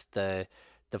think that's the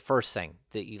first thing,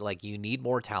 that you need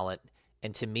more talent.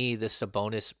 And to me, the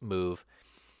Sabonis move,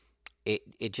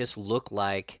 it just looked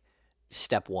like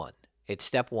step one. It's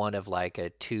step one of like a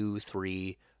 2,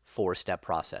 3, 4-step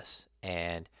process.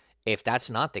 And if that's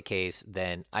not the case,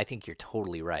 then I think you're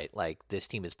totally right. Like, this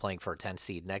team is playing for a 10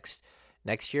 seed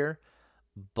next year,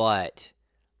 but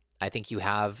I think you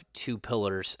have 2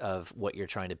 pillars of what you're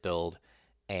trying to build,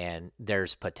 and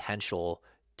there's potential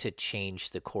to change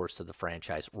the course of the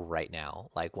franchise right now.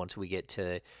 Like, once we get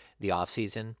to the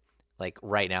offseason, like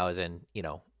right now is in,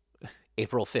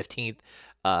 April 15th,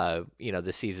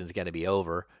 the season's going to be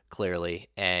over, clearly,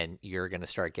 and you're going to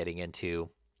start getting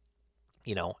into,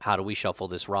 how do we shuffle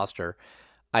this roster?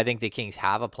 I think the Kings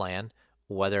have a plan.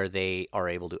 Whether they are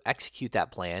able to execute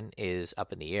that plan is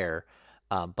up in the air.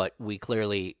 But we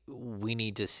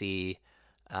need to see,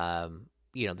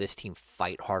 this team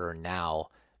fight harder now.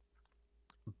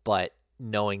 But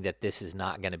knowing that this is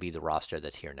not going to be the roster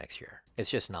that's here next year. It's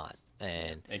just not.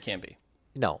 And it can't be.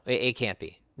 No, it can't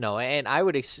be. No, and I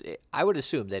would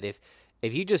assume that if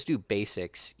you just do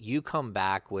basics, you come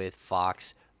back with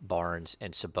Fox, Barnes,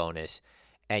 and Sabonis,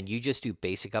 and you just do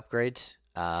basic upgrades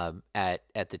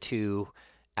at the 2,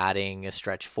 adding a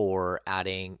stretch 4,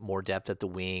 adding more depth at the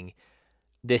wing,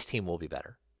 this team will be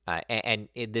better. And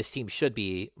this team should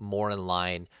be more in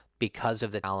line because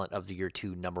of the talent of your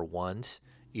 2 number ones,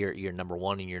 your number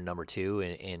 1 and your number 2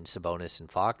 in Sabonis and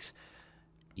Fox.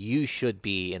 You should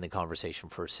be in the conversation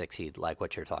for a 6 seed, like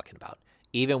what you're talking about,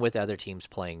 even with other teams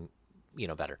playing,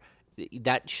 better.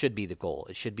 That should be the goal.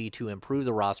 It should be to improve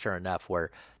the roster enough where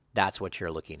that's what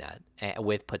you're looking at,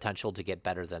 with potential to get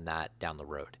better than that down the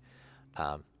road.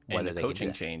 And the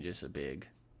coaching change is a big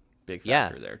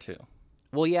factor there too.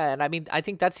 Well, yeah, and I mean, I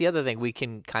think that's the other thing we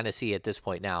can kind of see at this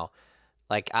point now.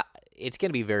 Like, it's going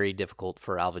to be very difficult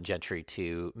for Alvin Gentry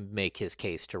to make his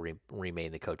case to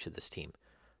remain the coach of this team.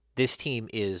 This team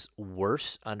is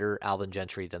worse under Alvin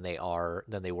Gentry than they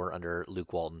were under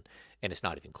Luke Walton, and it's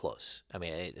not even close. I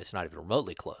mean, it's not even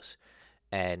remotely close.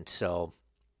 And so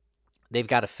they've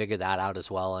got to figure that out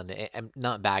as well. And I'm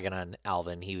not bagging on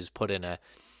Alvin. He was put in a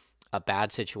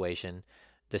bad situation.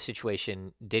 The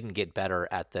situation didn't get better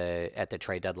at the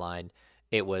trade deadline.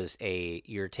 It was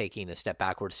you're taking a step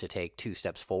backwards to take 2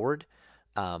 steps forward.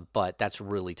 But that's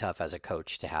really tough as a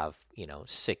coach to have,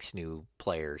 6 new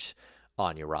players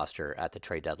on your roster at the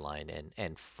trade deadline,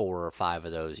 and 4 or 5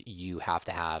 of those you have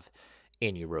to have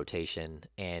in your rotation.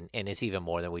 And it's even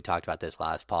more than, we talked about this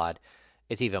last pod,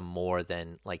 it's even more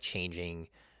than like changing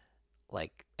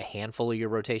like a handful of your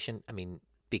rotation. I mean,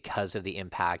 because of the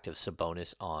impact of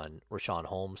Sabonis on Richaun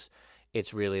Holmes,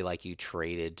 it's really like you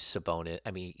traded Sabonis.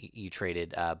 I mean, you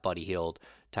traded Buddy Hield,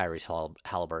 Tyrese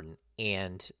Halliburton,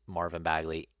 and Marvin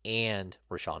Bagley, and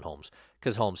Richaun Holmes,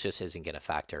 because Holmes just isn't going to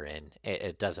factor in.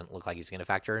 It doesn't look like he's going to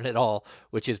factor in at all,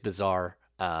 which is bizarre.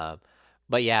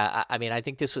 But yeah, I mean, I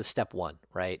think this was step 1,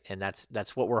 right? And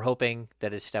that's what we're hoping,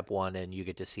 that is step 1, and you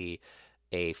get to see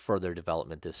a further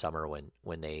development this summer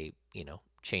when they,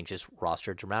 change his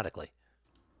roster dramatically.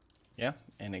 Yeah,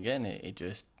 and again, it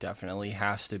just definitely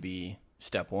has to be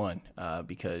step 1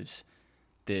 because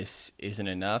this isn't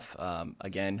enough.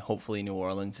 Again, hopefully New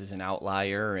Orleans is an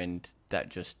outlier, and that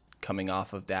just coming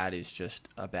off of that is just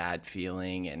a bad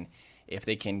feeling. And if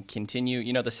they can continue,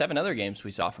 the 7 other games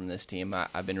we saw from this team,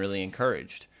 I've been really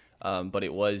encouraged. But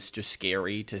it was just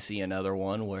scary to see another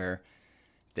one where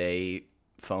they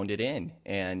phoned it in,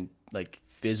 and like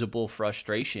visible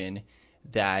frustration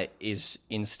that is,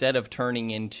 instead of turning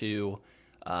into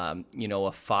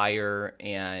a fire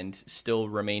and still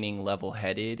remaining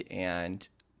level-headed and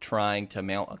trying to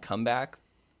mount a comeback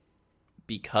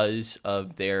because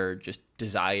of their just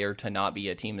desire to not be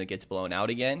a team that gets blown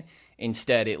out again.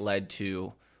 Instead, it led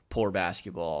to poor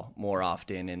basketball more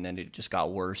often, and then it just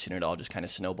got worse, and it all just kind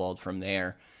of snowballed from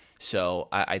there. So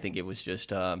I think it was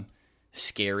just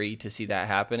scary to see that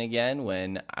happen again,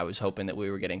 when I was hoping that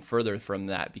we were getting further from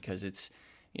that, because it's,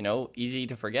 easy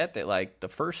to forget that like the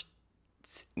first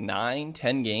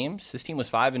 9-10 games, this team was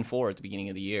 5-4 at the beginning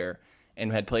of the year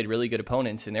and had played really good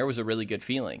opponents, and there was a really good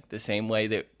feeling. The same way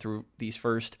that through these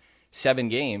first 7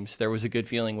 games, there was a good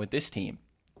feeling with this team.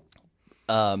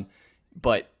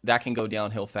 But that can go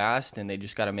downhill fast, and they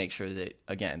just got to make sure that,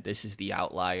 again, this is the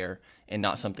outlier and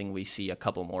not something we see a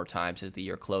couple more times as the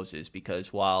year closes.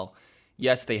 Because while,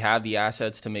 yes, they have the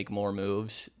assets to make more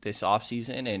moves this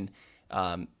offseason,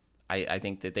 and I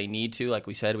think that they need to, like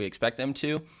we said, we expect them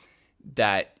to,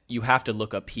 that you have to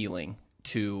look appealing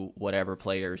to whatever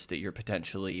players that you're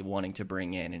potentially wanting to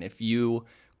bring in. And if you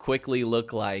quickly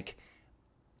look like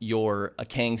you're a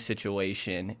Kang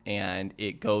situation and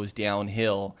it goes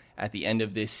downhill at the end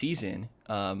of this season,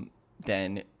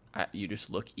 then you just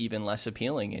look even less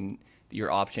appealing, and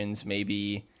your options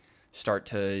maybe start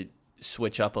to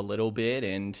switch up a little bit.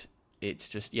 And it's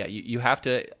just, you have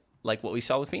to, like what we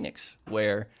saw with Phoenix,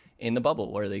 where in the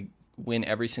bubble, where they win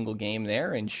every single game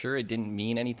there. And sure, it didn't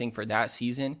mean anything for that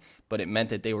season, but it meant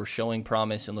that they were showing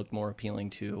promise and looked more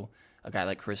appealing to a guy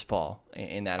like Chris Paul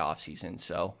in that offseason.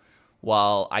 So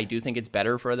while I do think it's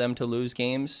better for them to lose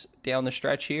games down the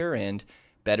stretch here and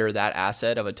better that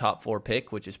asset of a top 4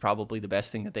 pick, which is probably the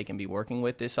best thing that they can be working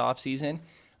with this offseason,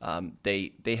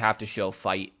 they have to show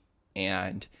fight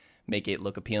and make it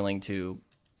look appealing to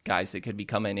guys that could be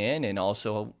coming in, and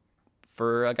also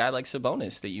for a guy like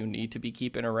Sabonis that you need to be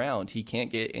keeping around. He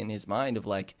can't get in his mind of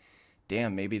like,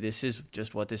 damn, maybe this is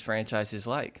just what this franchise is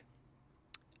like.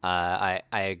 I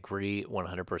agree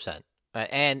 100%.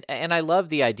 And I love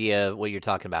the idea of what you're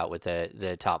talking about with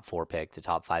the top 4 pick, the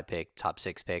top 5 pick, top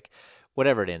 6 pick,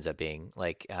 whatever it ends up being.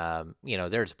 Like,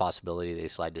 there's a possibility they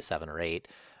slide to 7 or 8,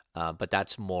 but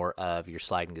that's more of you're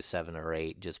sliding to 7 or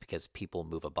 8 just because people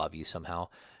move above you somehow.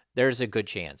 There's a good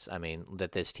chance,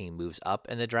 that this team moves up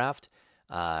in the draft.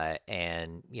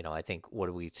 And, I think, what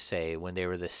do we say? When they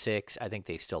were the 6, I think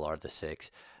they still are the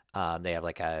 6. They have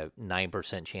like a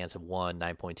 9% chance of 1,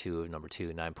 9.2 of number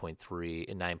 2,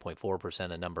 9.3, and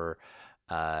 9.4% of number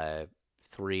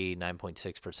 3,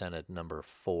 9.6% of number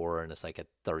 4, and it's like a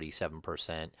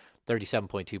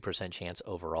 37.2% chance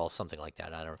overall, something like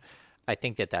that. I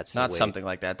think that's not something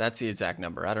like that. That's the exact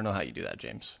number. I don't know how you do that,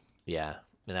 James. Yeah,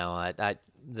 the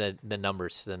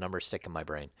numbers stick in my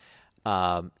brain.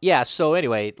 So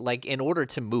anyway, like in order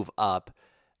to move up,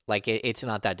 like it's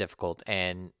not that difficult,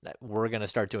 and we're going to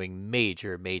start doing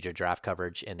major draft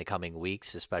coverage in the coming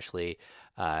weeks, especially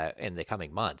in the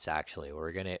coming months. Actually,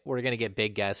 we're gonna get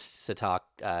big guests to talk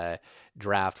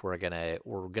draft. We're gonna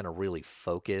really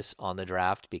focus on the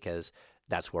draft because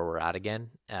that's where we're at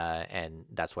again, and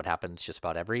that's what happens just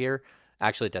about every year.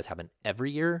 Actually, it does happen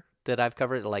every year that I've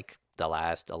covered, like the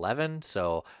last 11.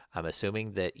 So I'm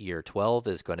assuming that year 12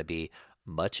 is going to be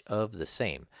much of the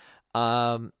same.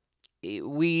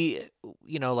 We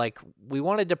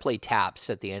wanted to play taps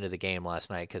at the end of the game last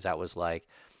night because that was like,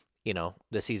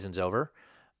 the season's over.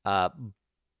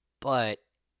 But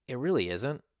it really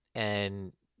isn't.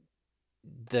 And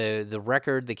the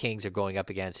record the Kings are going up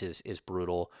against is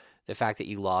brutal. The fact that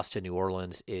you lost to New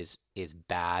Orleans is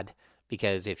bad,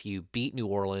 because if you beat New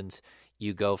Orleans,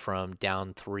 you go from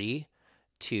down 3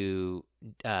 to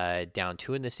down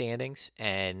 2 in the standings,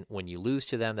 and when you lose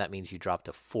to them, that means you drop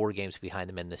to 4 games behind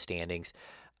them in the standings.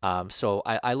 So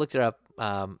I looked it up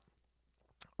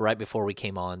right before we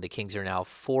came on. The Kings are now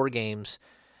 4 games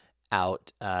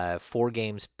out, 4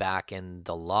 games back in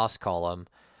the loss column,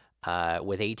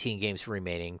 with 18 games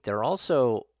remaining. They're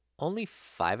also only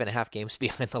 5.5 games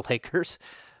behind the Lakers,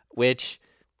 which,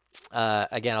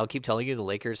 again, I'll keep telling you, the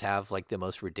Lakers have like the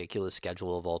most ridiculous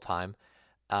schedule of all time.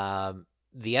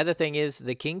 The other thing is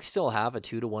the Kings still have a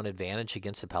 2-1 advantage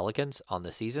against the Pelicans on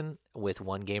the season with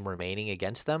 1 game remaining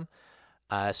against them.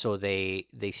 So they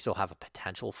still have a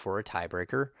potential for a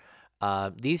tiebreaker.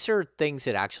 These are things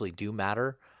that actually do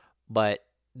matter, but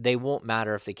they won't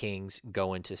matter if the Kings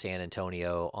go into San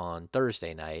Antonio on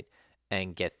Thursday night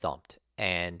and get thumped.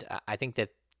 And I think that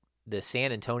the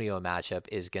San Antonio matchup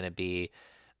is going to be,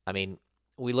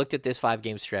 we looked at this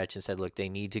 5-game stretch and said, look, they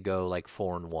need to go like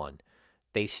 4-1.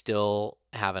 They still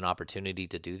have an opportunity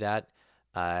to do that.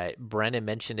 Brennan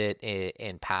mentioned it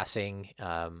in passing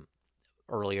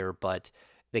earlier, but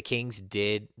the Kings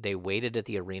they waited at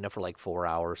the arena for like 4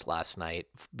 hours last night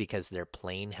because their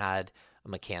plane had a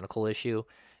mechanical issue.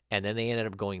 And then they ended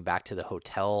up going back to the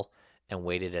hotel and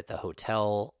waited at the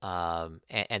hotel,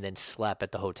 and then slept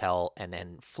at the hotel and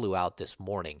then flew out this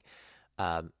morning.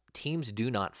 Teams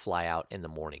do not fly out in the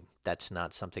morning. That's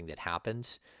not something that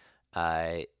happens.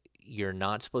 You're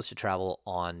not supposed to travel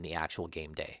on the actual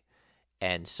game day.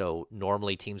 And so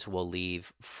normally teams will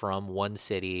leave from one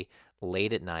city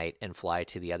late at night and fly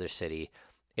to the other city.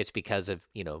 It's because of,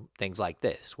 things like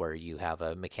this, where you have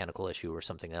a mechanical issue or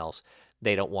something else.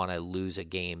 They don't want to lose a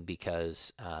game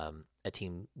because a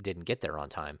team didn't get there on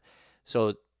time.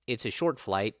 So it's a short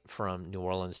flight from New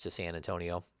Orleans to San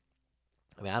Antonio.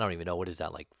 I don't even know, what is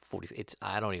that, like 40?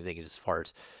 I don't even think it's as far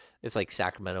as, it's like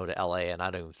Sacramento to LA, and I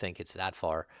don't even think it's that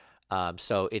far.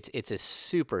 So it's a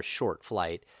super short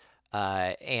flight.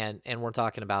 And we're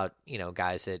talking about,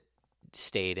 guys that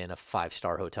stayed in a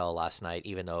 5-star hotel last night,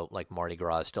 even though like Mardi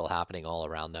Gras is still happening all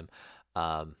around them.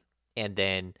 And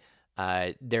then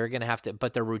they're going to have to,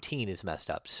 but their routine is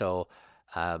messed up. So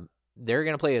they're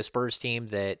going to play a Spurs team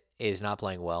that is not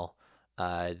playing well,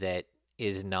 that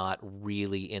is not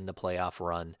really in the playoff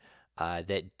run,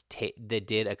 that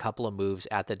did a couple of moves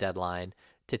at the deadline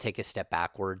to take a step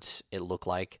backwards, it looked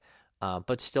like.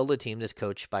 But still a team that's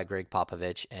coached by Greg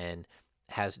Popovich and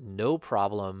has no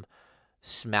problem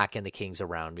smacking the Kings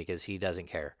around because he doesn't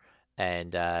care.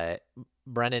 And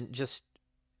Brennan, just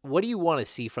what do you want to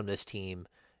see from this team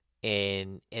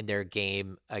in their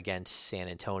game against San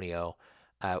Antonio?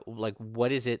 Like,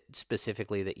 what is it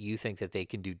specifically that you think that they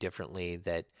can do differently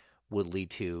that would lead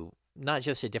to not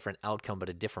just a different outcome, but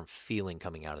a different feeling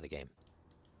coming out of the game?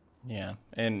 Yeah,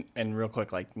 and real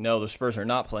quick, like, no, the Spurs are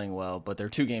not playing well, but they're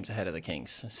 2 games ahead of the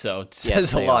Kings. So it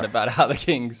says a lot about how the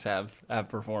Kings have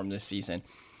performed this season.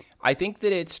 I think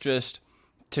that it's just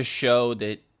to show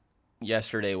that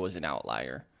yesterday was an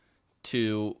outlier,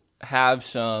 to have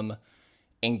some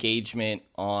engagement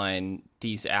on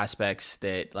these aspects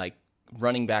that, like,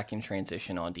 running back in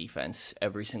transition on defense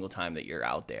every single time that you're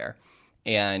out there,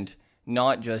 and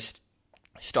not just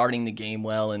starting the game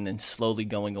well and then slowly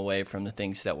going away from the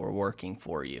things that were working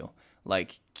for you.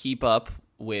 Like, keep up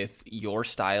with your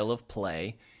style of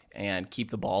play and keep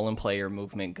the ball and player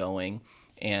movement going.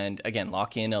 And again,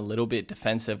 lock in a little bit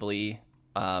defensively,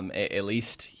 at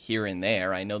least here and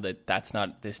there. I know that that's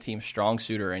not this team's strong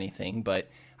suit or anything, but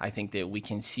I think that we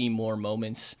can see more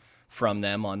moments from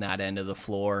them on that end of the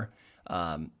floor.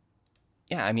 I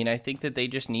think that they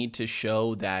just need to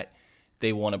show that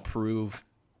they want to prove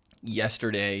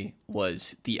yesterday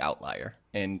was the outlier.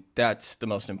 And that's the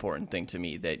most important thing to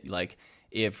me, that like,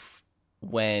 if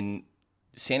when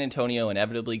San Antonio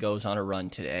inevitably goes on a run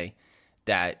today,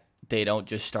 that they don't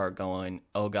just start going,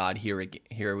 oh God, here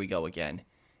we go again.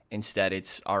 Instead,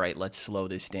 it's all right, let's slow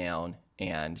this down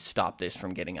and stop this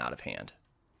from getting out of hand.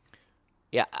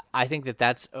 Yeah, I think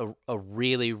that's a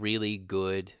really, really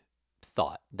good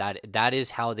thought. That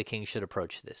is how the Kings should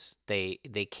approach this. They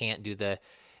can't do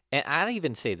and I'd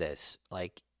even say this,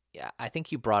 like, yeah, I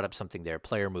think you brought up something there,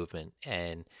 player movement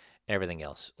and everything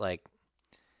else. Like,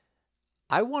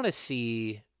 I want to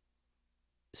see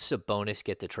Sabonis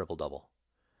get the triple-double.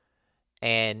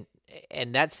 And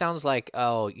that sounds like,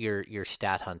 oh, you're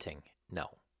stat hunting.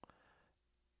 No.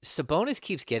 Sabonis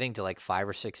keeps getting to like 5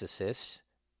 or 6 assists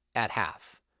at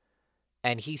half.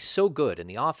 And he's so good, and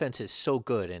the offense is so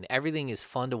good, and everything is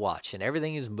fun to watch, and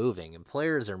everything is moving, and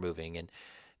players are moving, and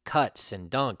cuts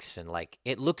and dunks, and like,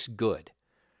 it looks good.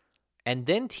 And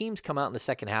then teams come out in the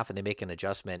second half and they make an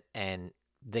adjustment, and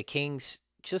the Kings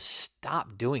just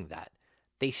stop doing that.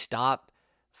 They stop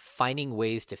finding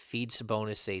ways to feed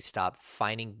Sabonis. They stop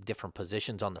finding different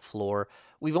positions on the floor.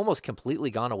 We've almost completely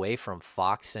gone away from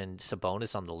Fox and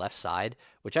Sabonis on the left side,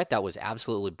 which I thought was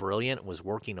absolutely brilliant and was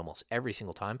working almost every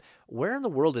single time. Where in the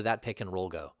world did that pick and roll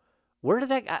go? Where did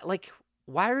that, like,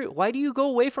 why do you go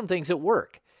away from things that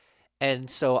work?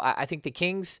 And so I think the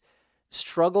Kings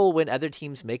struggle when other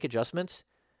teams make adjustments.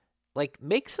 Like,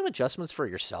 make some adjustments for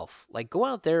yourself. Like, go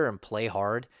out there and play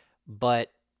hard.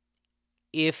 But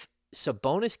if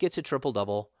Sabonis gets a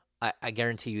triple-double, I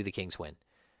guarantee you the Kings win.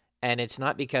 And it's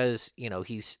not because,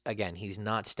 he's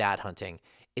not stat hunting.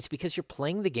 It's because you're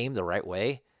playing the game the right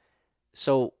way.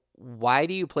 So why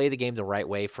do you play the game the right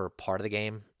way for part of the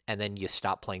game, and then you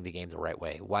stop playing the game the right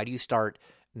way? Why do you start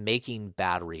making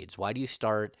bad reads? Why do you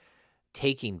start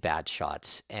taking bad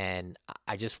shots? And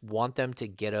I just want them to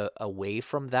get away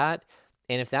from that.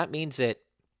 And if that means that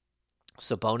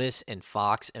Sabonis and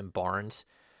Fox and Barnes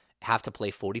have to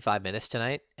play 45 minutes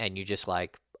tonight, and you just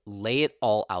like lay it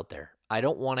all out there. I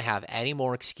don't want to have any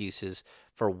more excuses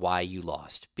for why you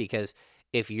lost, because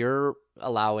if you're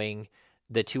allowing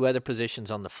the 2 other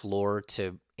positions on the floor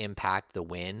to impact the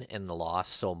win and the loss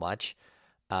so much,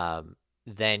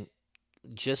 then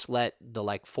just let the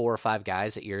like 4 or 5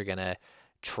 guys that you're going to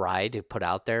try to put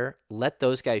out there, let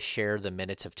those guys share the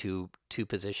minutes of two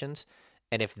positions.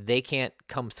 And if they can't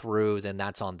come through, then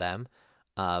that's on them.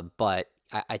 But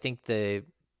I think the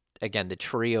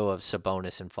trio of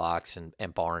Sabonis and Fox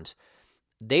and Barnes,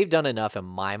 they've done enough in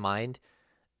my mind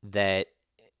that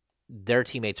their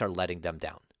teammates are letting them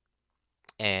down.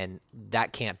 And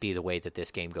that can't be the way that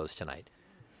this game goes tonight.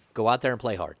 Go out there and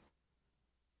play hard.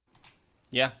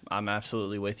 Yeah, I'm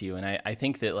absolutely with you. And I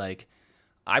think that, like,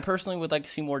 I personally would like to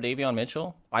see more Davion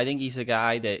Mitchell. I think he's a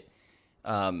guy that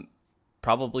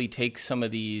probably takes some of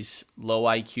these low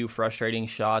IQ frustrating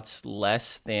shots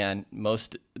less than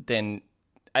most.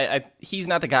 He's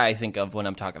not the guy I think of when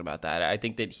I'm talking about that. I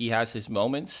think that he has his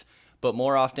moments, but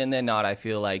more often than not, I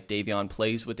feel like Davion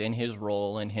plays within his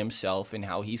role and himself and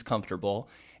how he's comfortable,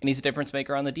 and he's a difference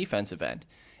maker on the defensive end.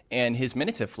 And his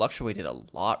minutes have fluctuated a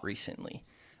lot recently.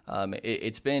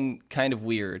 It's been kind of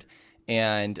weird.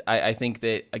 And I think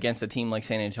that against a team like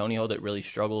San Antonio that really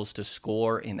struggles to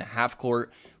score in the half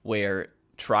court, where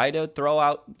try to throw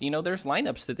out, there's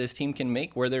lineups that this team can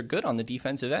make where they're good on the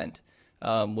defensive end,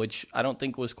 which I don't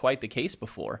think was quite the case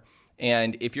before.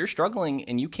 And if you're struggling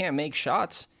and you can't make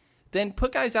shots, then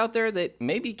put guys out there that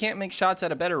maybe can't make shots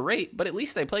at a better rate, but at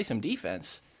least they play some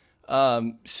defense.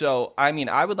 So,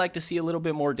 I would like to see a little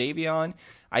bit more Davion.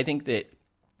 I think that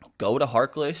go to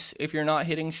Harkless if you're not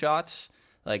hitting shots.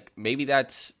 Like, maybe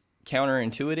that's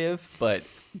counterintuitive, but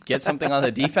get something on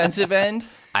the defensive end.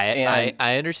 I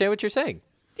understand what you're saying.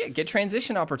 Yeah, get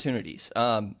transition opportunities.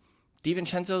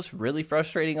 DiVincenzo's really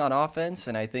frustrating on offense,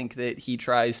 and I think that he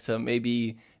tries to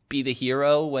maybe be the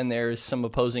hero when there's some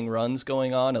opposing runs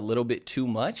going on a little bit too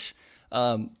much.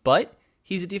 But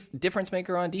he's a difference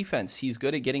maker on defense. He's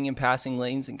good at getting in passing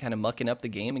lanes and kind of mucking up the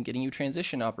game and getting you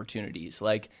transition opportunities.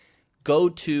 Like,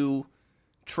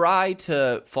 try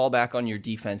to fall back on your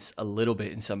defense a little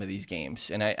bit in some of these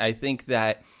games. And I think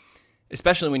that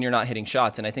especially when you're not hitting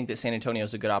shots. And I think that San Antonio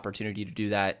is a good opportunity to do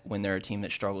that when they're a team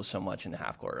that struggles so much in the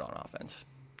half court on offense.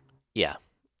 Yeah.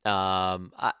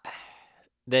 The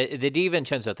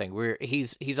DiVincenzo thing,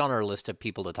 he's on our list of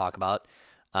people to talk about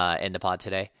in the pod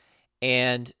today.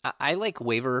 And I like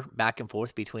waver back and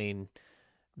forth between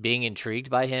being intrigued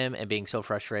by him and being so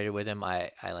frustrated with him.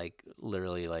 I like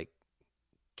literally like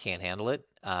can't handle it.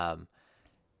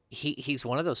 He's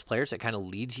one of those players that kind of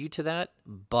leads you to that.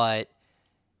 But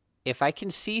if I can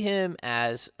see him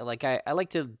as like, I like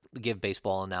to give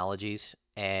baseball analogies,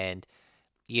 and,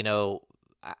 you know,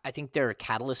 I think there are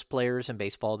catalyst players in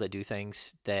baseball that do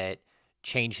things that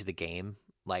change the game,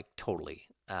 like totally.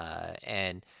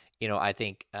 And, you know, I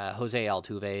think Jose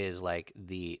Altuve is like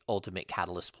the ultimate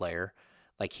catalyst player.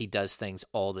 Like he does things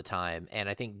all the time. And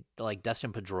I think like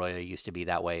Dustin Pedroia used to be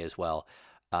that way as well.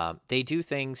 They do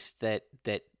things that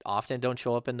often don't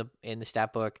show up in the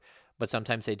stat book, but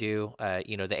sometimes they do.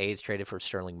 You know, the A's traded for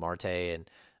Sterling Marte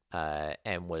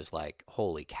and was like,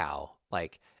 holy cow.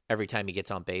 Like every time he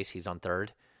gets on base, he's on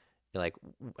third. You're like,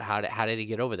 how did he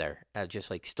get over there? Just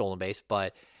like stolen base.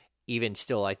 But even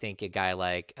still, I think a guy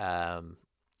like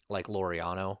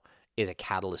Laureano is a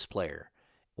catalyst player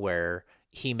where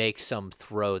he makes some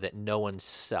throw that no one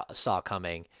saw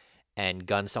coming and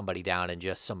guns somebody down in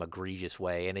just some egregious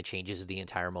way, and it changes the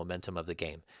entire momentum of the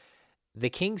game. The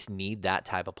Kings need that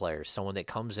type of player, someone that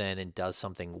comes in and does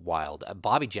something wild.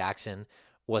 Bobby Jackson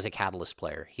was a catalyst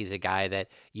player. He's a guy that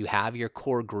you have your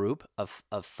core group of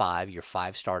five, your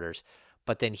five starters,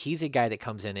 but then he's a guy that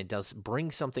comes in and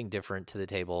bring something different to the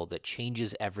table that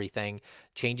changes everything,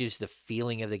 changes the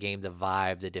feeling of the game, the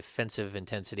vibe, the defensive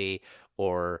intensity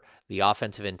or the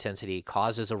offensive intensity,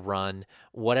 causes a run,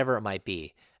 whatever it might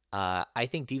be. I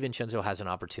think DiVincenzo has an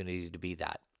opportunity to be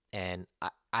that. And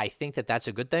I think that that's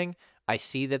a good thing. I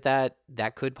see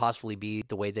that could possibly be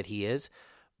the way that he is,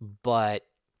 but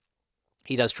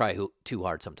he does try too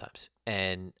hard sometimes.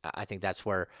 And I think that's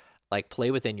where, like, play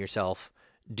within yourself,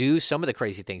 do some of the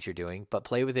crazy things you're doing, but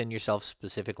play within yourself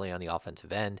specifically on the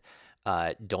offensive end.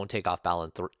 Don't take off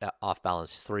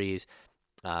balance threes.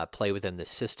 Play within the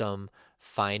system.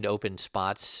 Find open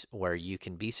spots where you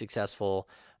can be successful.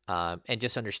 And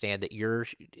just understand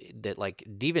that like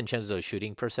DiVincenzo's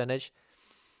shooting percentage,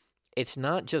 it's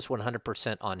not just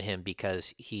 100% on him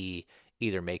because he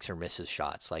either makes or misses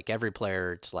shots. Like every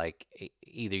player, it's like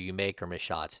either you make or miss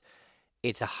shots.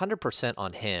 It's 100%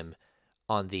 on him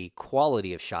on the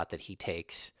quality of shot that he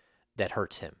takes that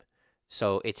hurts him.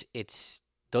 So it's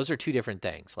those are two different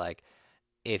things. Like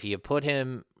if you put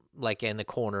him like in the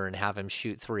corner and have him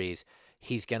shoot threes,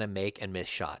 he's going to make and miss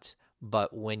shots.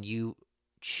 But when you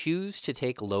choose to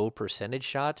take low percentage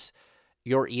shots,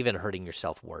 you're even hurting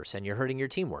yourself worse, and you're hurting your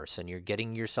team worse, and you're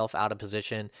getting yourself out of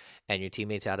position and your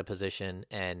teammates out of position.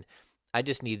 And I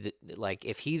just need like,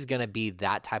 if he's going to be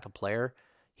that type of player,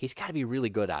 he's got to be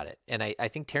really good at it. And I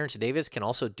think Terrence Davis can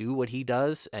also do what he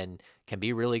does and can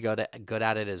be really good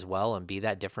at it as well, and be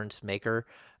that difference maker,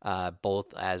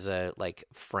 both as a like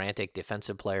frantic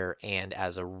defensive player and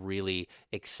as a really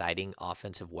exciting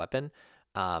offensive weapon.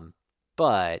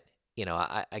 But you know,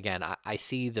 I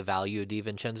see the value of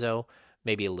DiVincenzo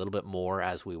maybe a little bit more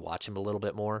as we watch him a little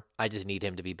bit more. I just need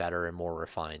him to be better and more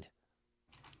refined.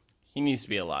 He needs to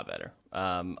be a lot better.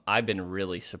 I've been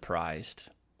really surprised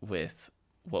with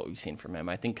what we've seen from him.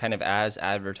 I think kind of as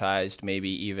advertised, maybe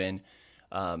even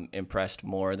impressed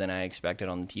more than I expected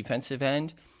on the defensive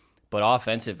end. But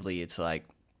offensively, it's like,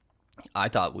 I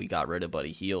thought we got rid of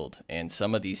Buddy Hield. And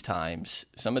some of these shots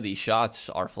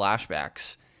are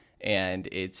flashbacks. And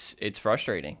it's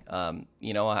frustrating.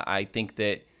 You know, I think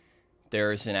that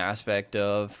there's an aspect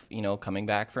of, you know, coming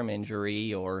back from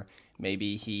injury, or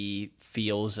maybe he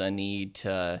feels a need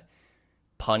to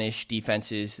punish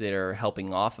defenses that are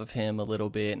helping off of him a little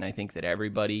bit. And I think that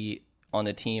everybody on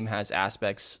the team has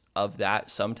aspects of that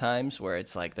sometimes where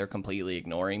it's like, they're completely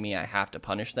ignoring me. I have to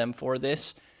punish them for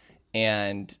this.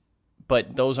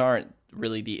 But those aren't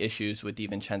really the issues with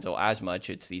DiVincenzo as much.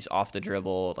 It's these off the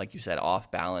dribble, like you said,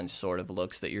 off balance sort of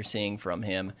looks that you're seeing from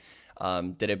him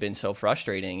that have been so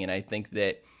frustrating. And I think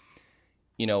that,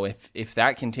 you know, if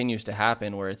that continues to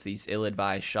happen, where it's these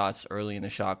ill-advised shots early in the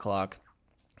shot clock,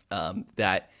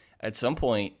 that at some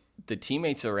point the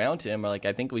teammates around him are like,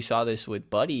 I think we saw this with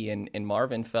Buddy, and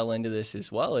Marvin fell into this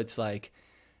as well. It's like,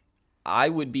 I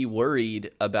would be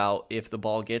worried about if the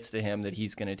ball gets to him that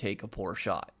he's going to take a poor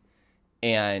shot.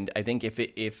 And I think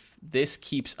if this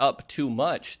keeps up too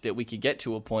much, that we could get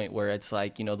to a point where it's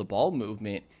like, you know, the ball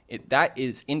movement, that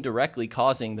is indirectly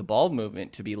causing the ball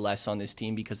movement to be less on this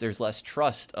team, because there's less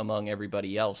trust among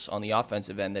everybody else on the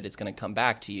offensive end that it's going to come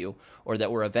back to you, or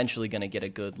that we're eventually going to get a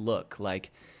good look.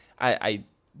 Like,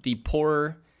 The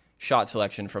poor shot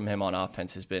selection from him on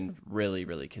offense has been really,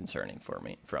 really concerning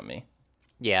from me.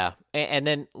 Yeah, and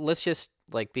then let's just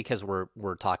because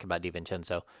we're talking about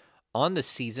DiVincenzo on the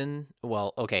season.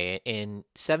 Well, okay, in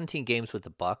 17 games with the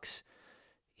Bucks,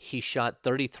 he shot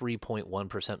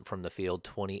 33.1% from the field,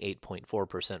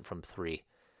 28.4% from three.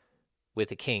 With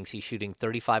the Kings, he's shooting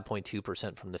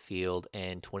 35.2% from the field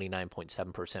and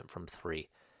 29.7% from three.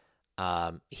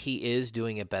 He is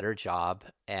doing a better job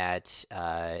at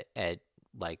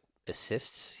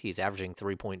assists. He's averaging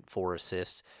 3.4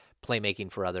 assists,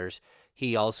 playmaking for others.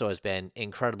 He also has been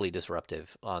incredibly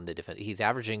disruptive on the defense. He's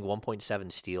averaging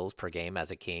 1.7 steals per game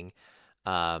as a King,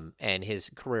 and his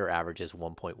career average is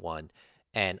 1.1.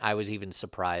 And I was even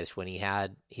surprised when he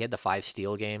had the 5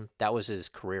 steal game. That was his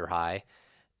career high.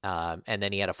 And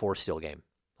then he had a 4 steal game.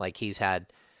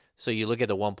 So you look at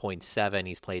the 1.7,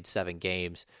 he's played 7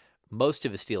 games. Most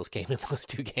of his steals came in those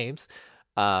 2 games.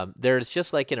 There's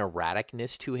just an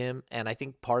erraticness to him. And I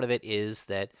think part of it is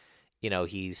that,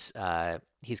 he's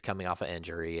coming off an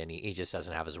injury and he just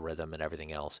doesn't have his rhythm and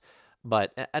everything else.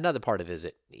 But another part of it is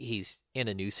that he's in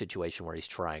a new situation where he's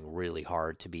trying really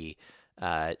hard to be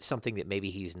something that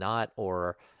maybe he's not,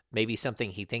 or maybe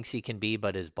something he thinks he can be,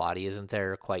 but his body isn't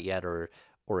there quite yet, or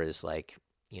is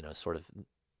sort of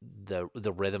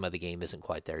the rhythm of the game isn't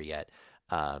quite there yet.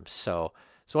 So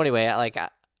anyway,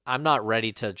 I'm not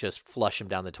ready to just flush him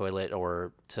down the toilet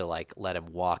or to let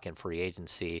him walk in free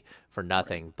agency for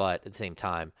nothing. Right. But at the same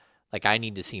time, I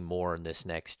need to see more in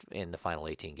the final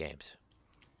 18 games.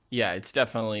 Yeah, it's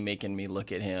definitely making me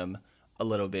look at him a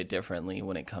little bit differently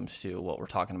when it comes to what we're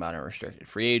talking about in restricted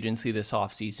free agency this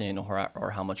offseason,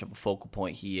 or how much of a focal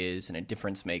point he is and a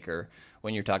difference maker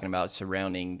when you're talking about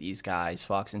surrounding these guys,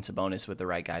 Fox and Sabonis, with the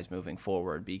right guys moving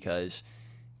forward, because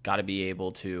got to be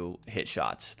able to hit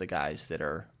shots, the guys that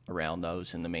are around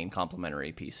those and the main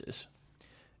complementary pieces.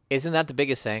 Isn't that the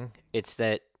biggest thing? It's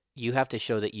that you have to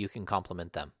show that you can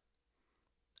complement them.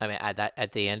 I mean,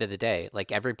 at the end of the day,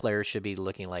 every player should be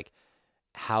looking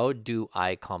how do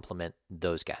I complement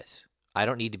those guys? I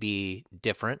don't need to be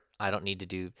different. I don't need to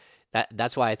do that.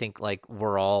 That's why I think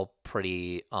we're all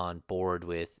pretty on board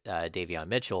with Davion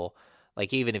Mitchell.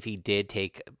 Even if he did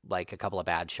take a couple of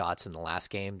bad shots in the last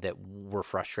game that were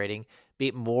frustrating, be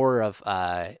it more of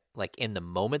in the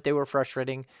moment they were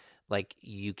frustrating.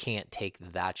 You can't take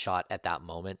that shot at that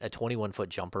moment. A 21-foot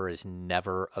jumper is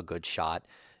never a good shot.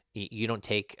 You don't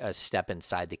take a step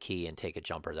inside the key and take a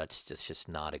jumper. That's just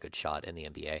not a good shot in the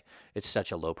NBA. It's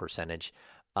such a low percentage.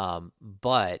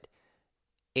 But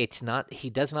it's not. He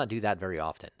does not do that very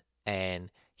often. And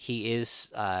he is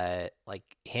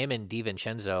him and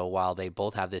DiVincenzo, while they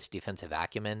both have this defensive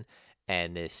acumen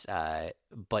and this,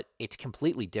 but it's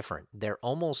completely different. They're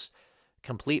almost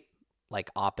complete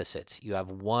opposites. You have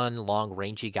one long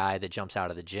rangy guy that jumps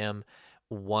out of the gym,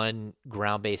 one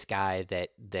ground-based guy that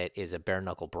is a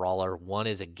bare-knuckle brawler. One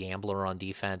is a gambler on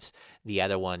defense. The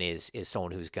other one is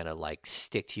someone who's going to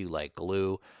stick to you like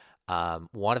glue.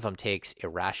 One of them takes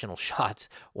irrational shots.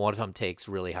 One of them takes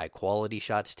really high-quality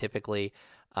shots typically.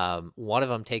 One of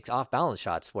them takes off-balance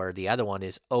shots, where the other one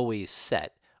is always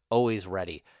set, always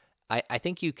ready. I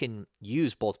think you can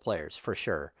use both players for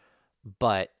sure,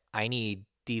 but I need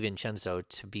DiVincenzo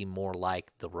to be more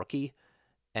like the rookie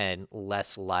and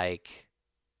less like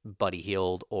Buddy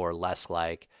Hield, or less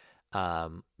like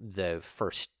the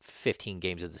first 15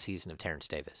 games of the season of Terrence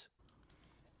Davis.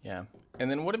 Yeah. And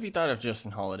then what have you thought of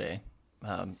Justin Holiday?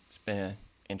 It's been an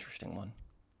interesting one.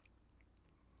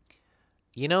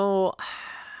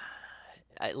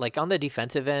 On the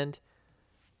defensive end,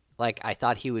 I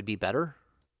thought he would be better.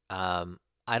 I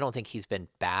don't think he's been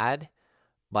bad,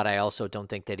 but I also don't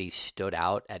think that he stood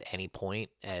out at any point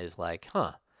as he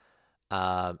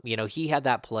had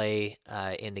that play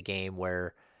in the game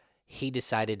where he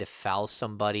decided to foul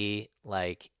somebody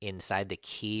inside the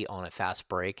key on a fast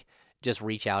break, just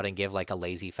reach out and give a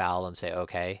lazy foul and say,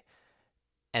 okay.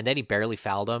 And then he barely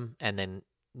fouled him, and then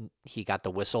he got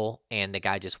the whistle, and the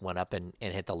guy just went up and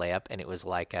hit the layup, and it was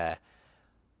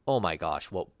oh my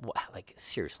gosh, what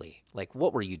seriously,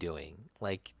 what were you doing?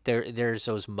 There's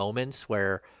those moments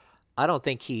where I don't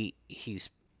think he's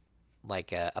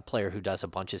a player who does a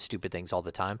bunch of stupid things all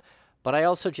the time, but I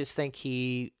also just think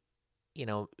he,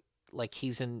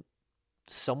 he's a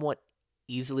somewhat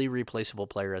easily replaceable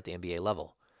player at the NBA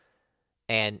level.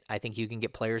 And I think you can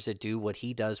get players that do what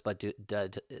he does, but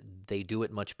they do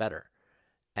it much better.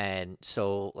 And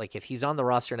so, if he's on the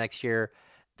roster next year,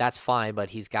 that's fine,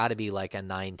 but he's got to be a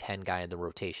 9-10 guy in the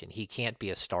rotation. He can't be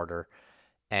a starter.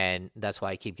 And that's why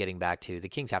I keep getting back to the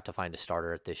Kings have to find a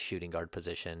starter at this shooting guard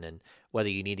position. And whether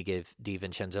you need to give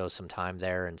DiVincenzo some time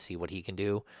there and see what he can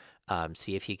do,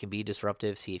 see if he can be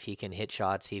disruptive, see if he can hit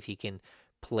shots, see if he can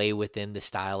play within the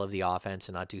style of the offense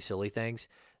and not do silly things.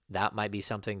 That might be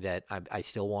something that I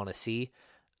still want to see.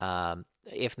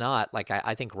 If not, like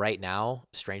I think right now,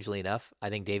 strangely enough, I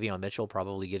think Davion Mitchell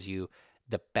probably gives you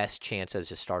the best chance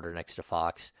as a starter next to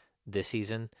Fox this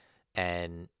season.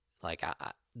 And like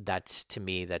that's, to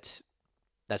me, that's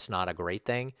not a great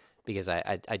thing, because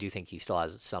I do think he still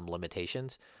has some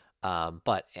limitations.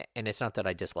 But it's not that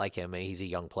I dislike him. He's a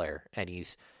young player, and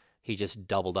he just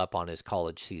doubled up on his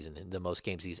college season, the most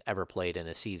games he's ever played in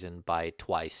a season by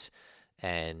twice.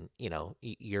 And,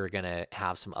 you're going to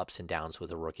have some ups and downs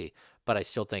with a rookie. But I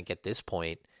still think at this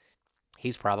point,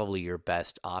 he's probably your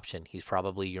best option. He's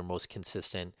probably your most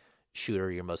consistent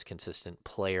shooter, your most consistent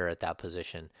player at that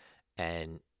position.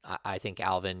 And I think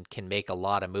Alvin can make a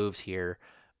lot of moves here,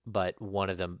 but one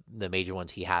of the major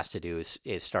ones he has to do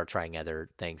is start trying other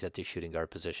things at the shooting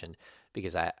guard position,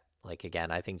 because I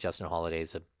think Justin Holiday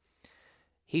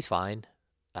he's fine.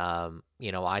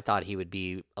 I thought he would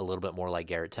be a little bit more like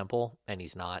Garrett Temple, and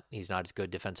he's not as good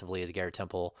defensively as Garrett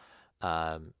Temple.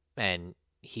 And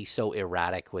he's so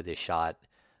erratic with his shot.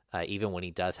 Even when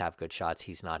he does have good shots,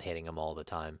 he's not hitting them all the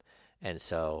time. And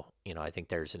so, I think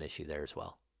there's an issue there as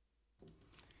well.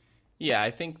 Yeah,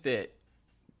 I think that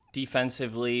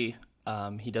defensively,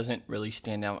 he doesn't really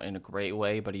stand out in a great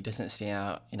way, but he doesn't stand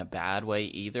out in a bad way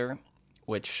either,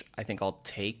 which I think I'll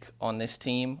take on this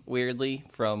team, weirdly,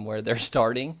 from where they're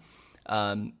starting.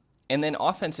 And then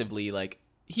offensively, like,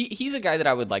 he's a guy that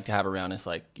I would like to have around as,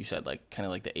 like you said, like kind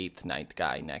of like the 8th, 9th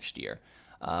guy next year.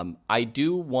 I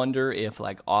do wonder if,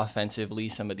 like, offensively,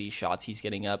 some of these shots he's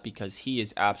getting up, because he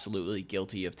is absolutely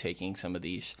guilty of taking some of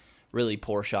these really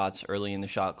poor shots early in the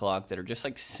shot clock that are just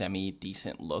like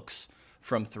semi-decent looks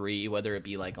from three, whether it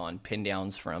be like on pin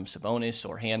downs from Sabonis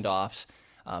or handoffs.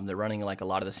 They're running like a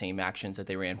lot of the same actions that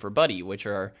they ran for Buddy, which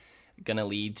are going to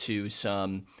lead to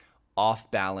some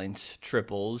off-balance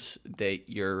triples that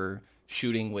you're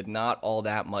shooting with not all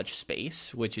that much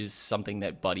space, which is something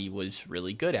that Buddy was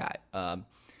really good at.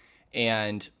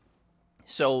 And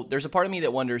so there's a part of me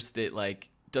that wonders that, like,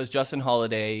 does Justin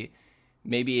Holiday,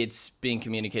 maybe it's being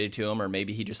communicated to him, or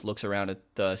maybe he just looks around at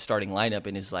the starting lineup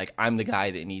and is like, I'm the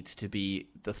guy that needs to be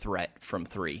the threat from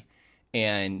three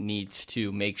and needs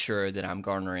to make sure that I'm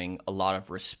garnering a lot of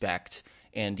respect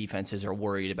and defenses are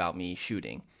worried about me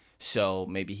shooting. So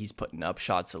maybe he's putting up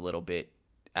shots a little bit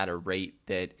at a rate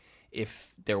that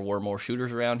if there were more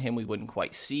shooters around him, we wouldn't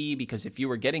quite see, because if you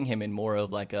were getting him in more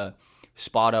of like a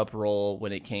spot up role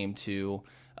when it came to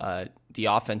the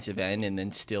offensive end, and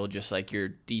then still just like your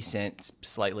decent,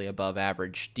 slightly above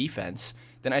average defense,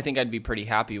 then I think I'd be pretty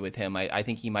happy with him. I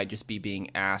think he might just be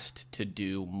being asked to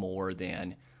do more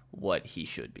than what he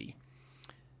should be.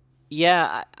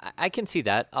 Yeah, I can see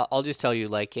that. I'll just tell you,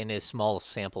 like, in his small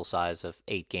sample size of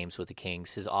 8 games with the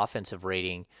Kings, his offensive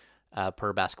rating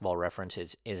per Basketball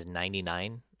Reference is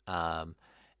 99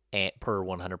 per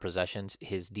 100 possessions.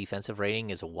 His defensive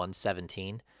rating is a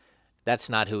 117. That's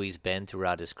not who he's been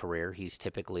throughout his career. He's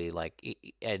typically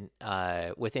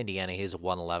with Indiana, he's a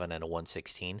 111 and a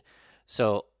 116.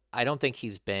 So I don't think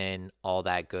he's been all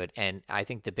that good. And I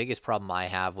think the biggest problem I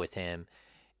have with him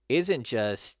isn't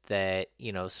just that,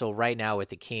 so right now with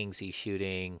the Kings, he's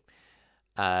shooting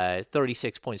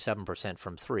 36.7%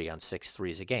 from three on 6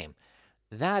 threes a game.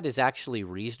 That is actually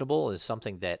reasonable, is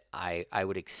something that I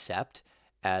would accept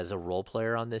as a role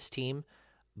player on this team.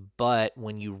 But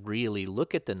when you really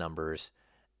look at the numbers,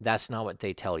 that's not what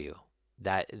they tell you.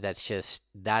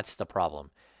 That's the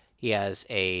problem. He has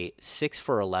a 6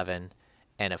 for 11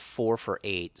 and a 4 for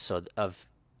 8. So of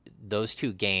those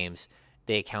 2 games,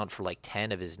 they account for like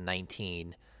 10 of his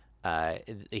 19.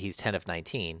 He's 10 of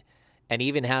 19, and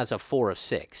even has a 4 of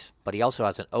 6. But he also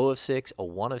has an 0 of 6, a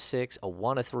 1 of 6, a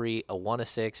 1 of 3, a 1 of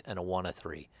 6, and a 1 of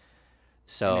 3.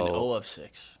 So and an 0 of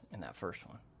 6 in that first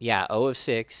one. Yeah, 0 of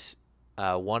 6.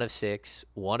 1 of 6,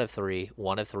 1 of 3,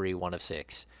 1 of 3, 1 of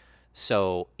 6.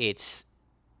 So it's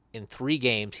in 3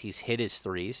 games he's hit his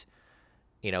threes.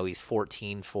 He's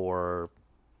 14 for,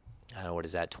 I don't know, what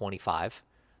is that, 25.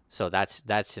 So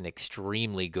that's an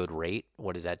extremely good rate.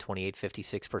 What is that, 28,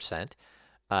 56%.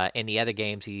 In the other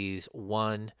games, he's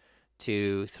 1,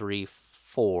 2, 3,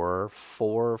 4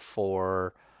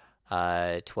 for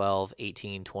 12,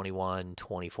 18, 21,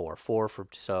 24. 4 for,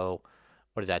 so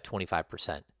what is that,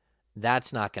 25%.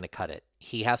 That's not going to cut it.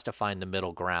 He has to find the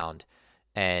middle ground.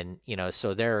 And,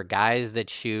 so there are guys that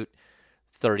shoot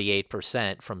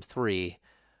 38% from three,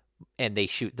 and they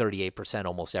shoot 38%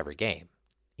 almost every game.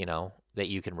 that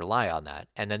you can rely on that.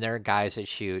 And then there are guys that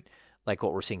shoot like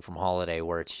what we're seeing from Holiday,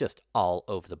 where it's just all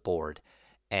over the board,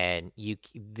 and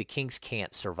the Kings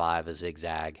can't survive a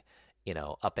zigzag,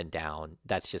 up and down.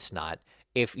 That's just not.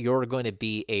 If you're going to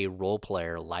be a role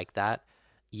player like that,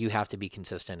 you have to be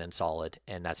consistent and solid,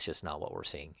 and that's just not what we're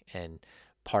seeing. And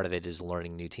part of it is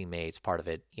learning new teammates. Part of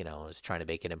it, is trying to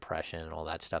make an impression and all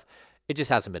that stuff. It just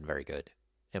hasn't been very good,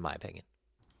 in my opinion.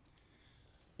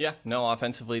 Yeah, no,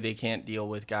 offensively they can't deal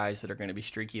with guys that are going to be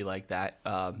streaky like that.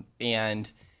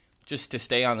 And just to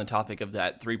stay on the topic of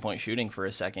that three-point shooting for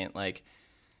a second, like,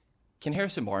 can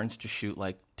Harrison Barnes just shoot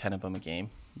like 10 of them a game,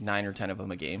 9 or 10 of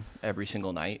them a game every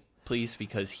single night, please?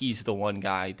 Because he's the one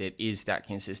guy that is that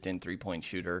consistent three-point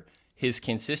shooter. His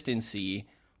consistency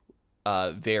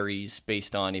varies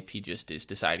based on if he just is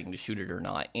deciding to shoot it or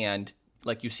not. And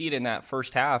like you see it in that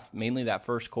first half, mainly that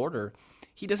first quarter,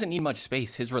 he doesn't need much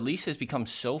space. His release has become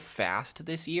so fast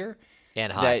this year.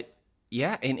 And high.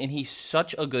 And he's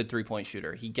such a good three-point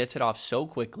shooter. He gets it off so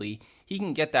quickly. He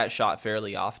can get that shot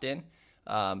fairly often.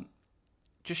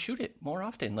 Just shoot it more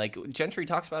often. Like, Gentry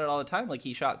talks about it all the time. Like,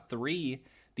 he shot 3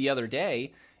 the other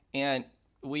day, and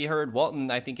we heard Walton,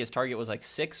 I think his target was like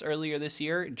 6 earlier this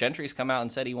year. Gentry's come out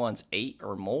and said he wants 8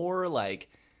 or more. Like,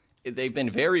 they've been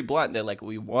very blunt that, like,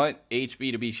 we want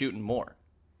HB to be shooting more.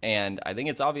 And I think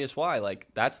it's obvious why. Like,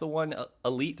 that's the one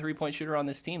elite three-point shooter on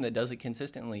this team that does it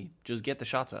consistently. Just get the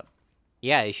shots up.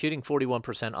 Yeah, he's shooting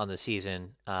 41% on the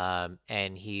season,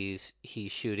 and he's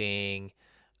shooting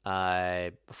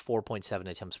 4.7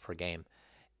 attempts per game.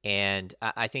 And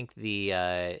I think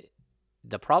the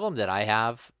problem that I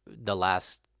have the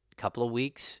last couple of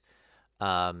weeks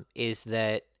is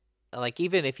that, like,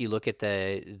 even if you look at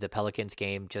the Pelicans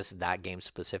game, just that game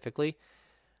specifically,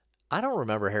 I don't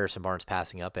remember Harrison Barnes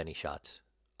passing up any shots.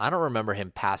 I don't remember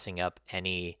him passing up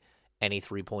any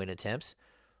 3-point attempts.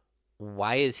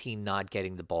 Why is he not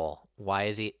getting the ball? Why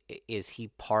is he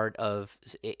part of,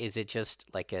 is it just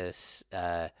like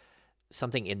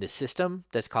something in the system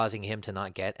that's causing him to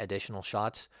not get additional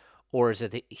shots? Or is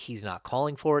it that he's not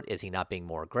calling for it? Is he not being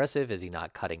more aggressive? Is he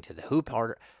not cutting to the hoop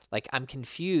harder? Like, I'm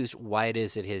confused why it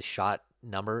is that his shot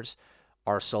numbers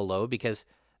are so low, because,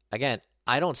 again,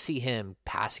 I don't see him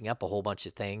passing up a whole bunch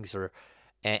of things,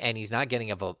 and he's not getting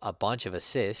a bunch of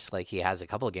assists. Like, he has a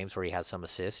couple of games where he has some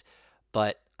assists,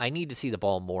 but I need to see the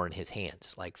ball more in his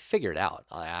hands. Like, figure it out.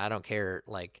 I don't care.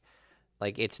 Like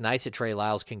it's nice that Trey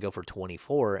Lyles can go for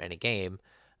 24 in a game,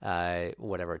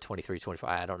 23, 24.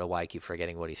 I don't know why I keep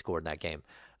forgetting what he scored in that game.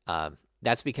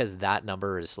 That's because that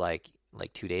number is like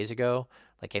 2 days ago.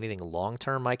 Like, anything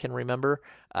long-term I can remember.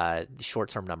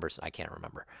 Short-term numbers I can't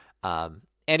remember.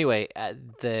 Anyway,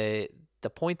 the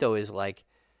point, though, is like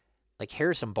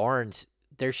Harrison Barnes,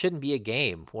 there shouldn't be a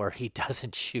game where he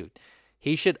doesn't shoot.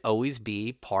 He should always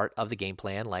be part of the game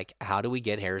plan. Like, how do we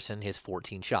get Harrison his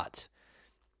 14 shots?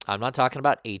 I'm not talking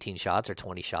about 18 shots or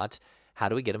 20 shots. How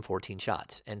do we get him 14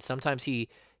 shots? And sometimes he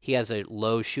has a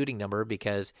low shooting number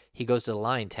because he goes to the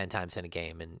line 10 times in a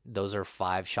game, and those are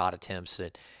 5 shot attempts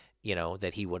that,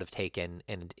 that he would have taken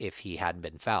and if he hadn't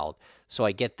been fouled. So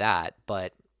I get that,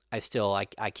 but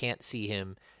I can't see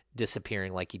him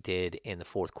disappearing like he did in the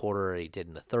fourth quarter or he did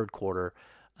in the third quarter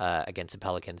against the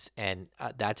Pelicans. And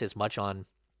that's as much on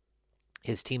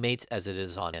his teammates as it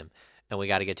is on him. And we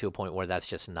got to get to a point where that's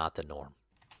just not the norm.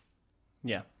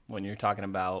 Yeah, when you're talking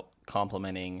about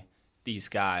complimenting these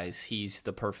guys, he's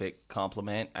the perfect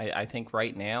compliment, I think,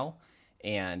 right now.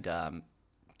 And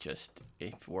just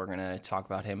if we're going to talk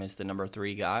about him as the number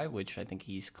 3 guy, which I think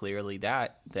he's clearly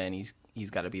that, then he's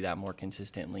got to be that more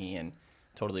consistently. And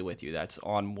totally with you. That's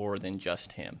on more than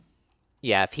just him.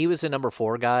 Yeah, if he was the number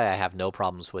 4 guy, I have no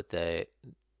problems with the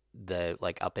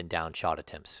like up and down shot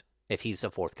attempts. If he's the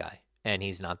 4th guy, and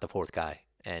he's not the 4th guy,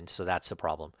 and so that's the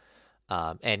problem.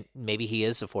 And maybe he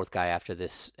is the 4th guy after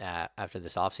this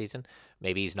offseason.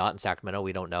 Maybe he's not in Sacramento.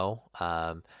 We don't know.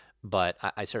 But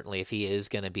I certainly, if he is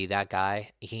going to be that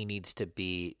guy, he needs to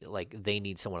be like, they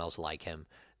need someone else like him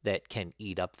that can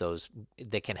eat up those,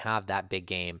 that can have that big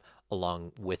game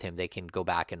along with him. They can go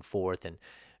back and forth and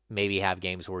maybe have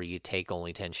games where you take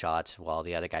only 10 shots while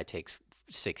the other guy takes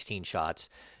 16 shots.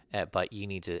 But you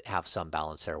need to have some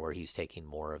balance there where he's taking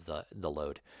more of the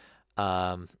load.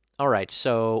 All right,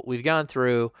 so we've gone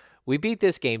through. We beat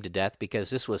this game to death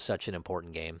because this was such an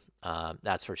important game.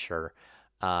 That's for sure.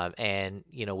 And,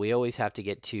 we always have to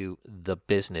get to the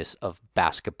business of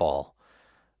basketball.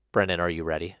 Brendan, are you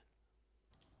ready?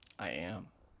 I am.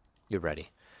 You're ready.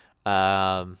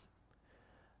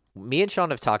 Me and Sean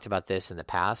have talked about this in the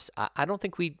past. I don't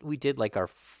think we did like our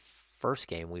first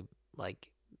game.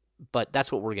 But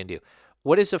that's what we're going to do.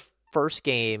 What is first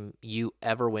game you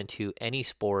ever went to, any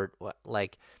sport,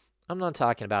 like I'm not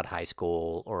talking about high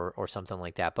school or something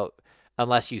like that, but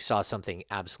unless you saw something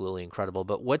absolutely incredible.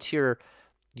 But what's your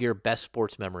best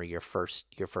sports memory, your first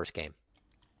game?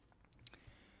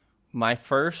 My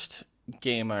first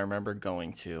game I remember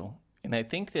going to, and I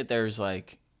think that there's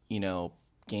like,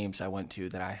 games I went to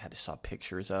that I had to saw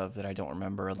pictures of that I don't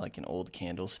remember, like an old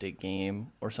Candlestick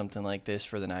game or something like this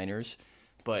for the Niners.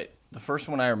 But the first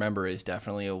one I remember is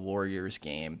definitely a Warriors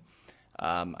game.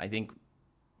 I think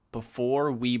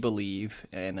before We Believe,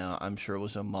 and I'm sure it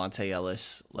was a Monte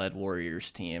Ellis-led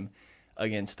Warriors team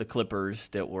against the Clippers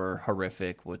that were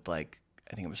horrific with, like,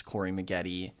 I think it was Corey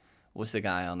Maggette was the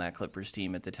guy on that Clippers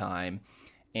team at the time.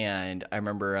 And I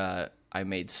remember I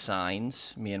made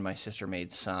signs. Me and my sister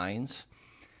made signs.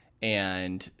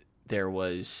 And there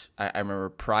was, I remember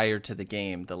prior to the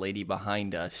game, the lady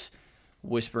behind us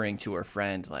whispering to her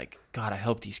friend, like, God, I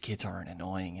hope these kids aren't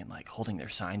annoying and, like, holding their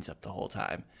signs up the whole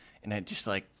time. And it just,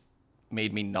 like,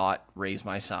 made me not raise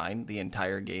my sign the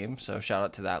entire game. So shout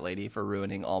out to that lady for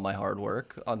ruining all my hard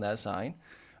work on that sign.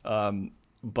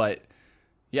 But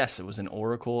yes, it was an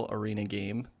Oracle Arena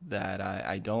game that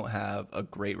I don't have a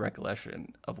great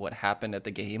recollection of what happened at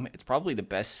the game. It's probably the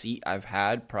best seat I've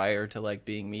had prior to like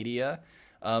being media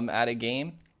at a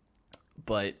game.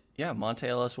 But yeah, Monte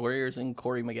Ellis Warriors and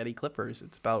Corey Maggette Clippers.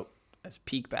 It's about as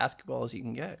peak basketball as you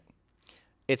can get.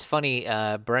 It's funny.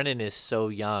 Brendan is so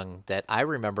young that I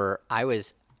remember I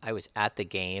was at the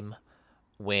game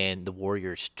when the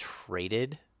Warriors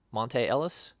traded Monte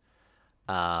Ellis.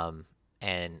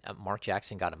 And Mark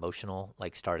Jackson got emotional,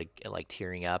 like started like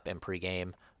tearing up in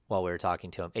pregame while we were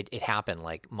talking to him. It happened,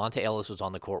 like Monte Ellis was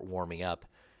on the court warming up,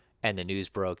 and the news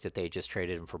broke that they just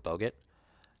traded him for Bogut,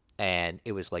 and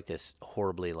it was like this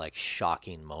horribly like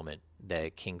shocking moment.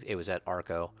 The Kings, it was at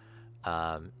Arco,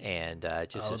 and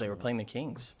just they were playing the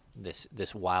Kings.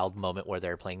 This wild moment where they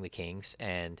were playing the Kings,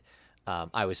 and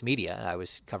I was media, I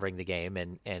was covering the game,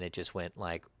 and it just went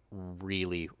like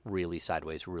really, really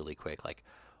sideways, really quick, like.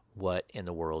 What in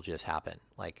the world just happened?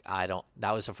 Like,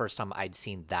 that was the first time I'd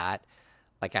seen that.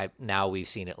 Like, now we've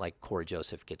seen it, like Corey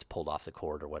Joseph gets pulled off the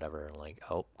court or whatever. And like,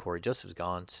 oh, Corey Joseph's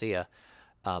gone. See ya.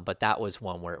 But that was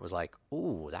one where it was like,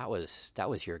 ooh, that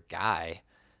was your guy.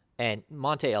 And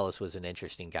Monte Ellis was an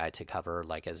interesting guy to cover,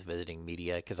 like as visiting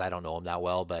media, because I don't know him that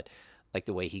well, but like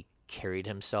the way he carried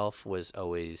himself was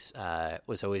always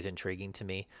intriguing to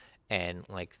me. And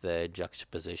like the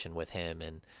juxtaposition with him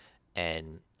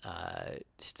and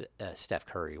Steph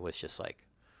Curry was just like,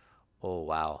 oh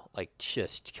wow, like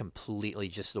just completely,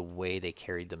 just the way they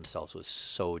carried themselves was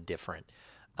so different.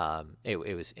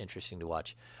 It was interesting to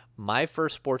watch. My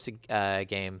first sports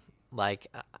game, like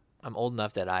I'm old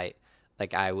enough that I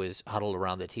was huddled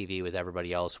around the TV with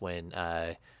everybody else when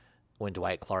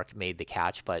Dwight Clark made the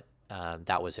catch, but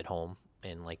that was at home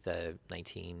in like the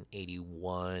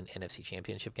 1981 NFC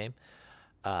Championship game.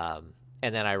 And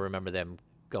then I remember them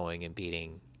going and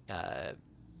beating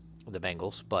the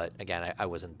Bengals, but again, I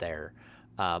wasn't there.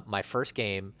 My first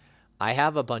game, I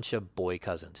have a bunch of boy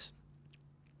cousins.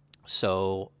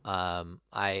 So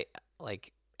I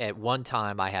like at one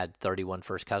time I had 31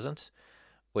 first cousins,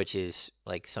 which is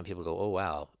like some people go, oh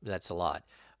wow, that's a lot.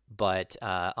 But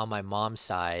on my mom's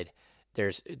side,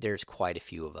 there's quite a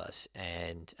few of us,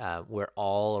 and we're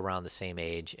all around the same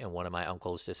age. And one of my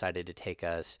uncles decided to take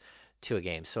us to a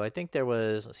game. So I think there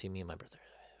was, let's see, me and my brother,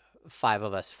 5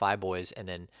 of us, 5 boys, and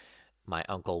then my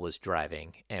uncle was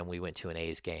driving, and we went to an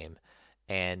A's game.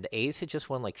 And the A's had just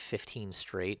won like 15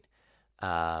 straight,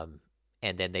 and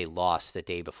then they lost the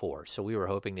day before. So we were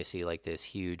hoping to see like this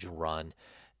huge run,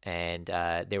 and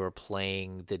they were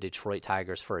playing the Detroit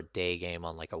Tigers for a day game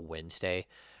on like a Wednesday,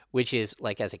 which is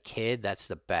like, as a kid, that's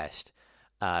the best,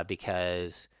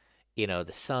 because the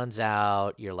sun's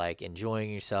out, you're like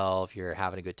enjoying yourself, you're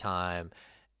having a good time.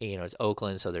 It's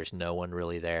Oakland, so there's no one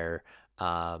really there.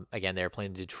 Again, they were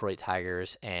playing the Detroit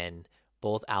Tigers, and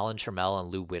both Alan Trammell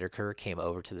and Lou Whitaker came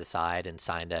over to the side and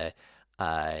signed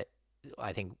I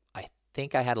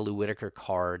think I had a Lou Whitaker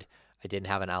card. I didn't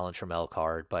have an Alan Trammell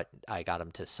card, but I got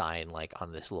him to sign like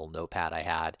on this little notepad I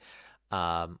had.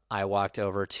 I walked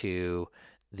over to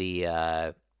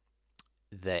the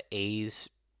A's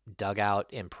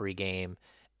dugout in pregame,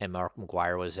 and Mark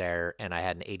McGwire was there, and I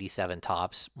had an 87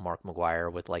 Topps Mark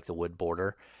McGwire with like the wood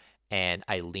border, and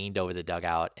I leaned over the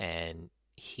dugout, and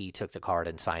he took the card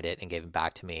and signed it and gave it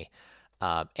back to me.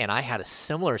 And I had a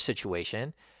similar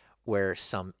situation where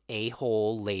some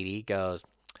a-hole lady goes,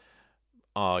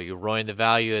 oh, you ruined the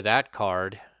value of that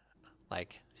card.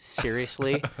 Like,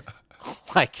 seriously?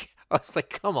 Like, I was like,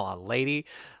 come on, lady.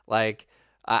 Like,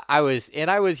 I was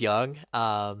young.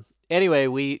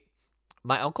 Anyway,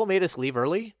 my uncle made us leave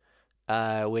early,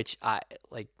 which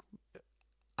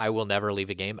I will never leave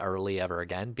a game early ever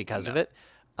again because of it.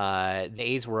 The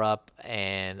A's were up,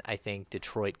 and I think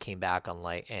Detroit came back on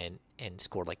and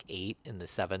scored 8 in the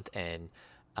 7th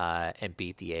and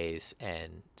beat the A's.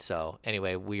 And so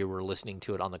anyway, we were listening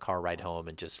to it on the car ride home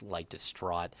and just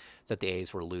distraught that the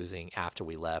A's were losing after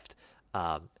we left.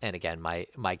 And again,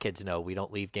 my kids know we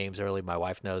don't leave games early. My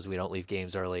wife knows we don't leave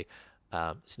games early.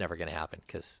 It's never going to happen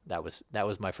because that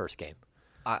was my first game.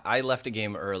 I left a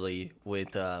game early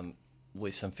with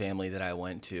some family that I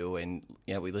went to, and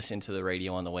we listened to the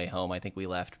radio on the way home. I think we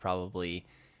left probably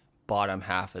bottom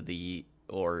half of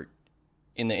or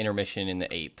in the intermission in the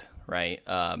 8th, right?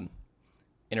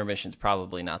 Intermission's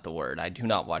probably not the word. I do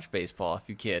not watch baseball, if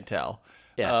you can't tell.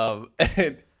 Yeah.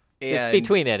 Just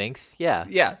between innings. Yeah.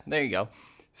 Yeah, there you go.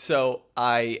 So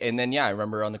I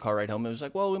remember on the car ride home, it was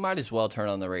like, well, we might as well turn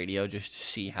on the radio just to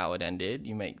see how it ended.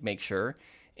 You make sure.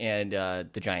 And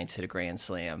the Giants hit a grand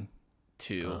slam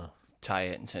to tie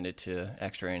it and send it to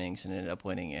extra innings and ended up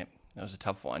winning it. That was a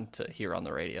tough one to hear on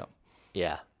the radio.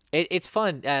 Yeah. It's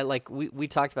fun. We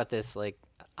talked about this.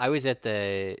 I was at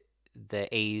the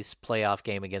A's playoff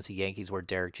game against the Yankees where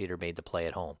Derek Jeter made the play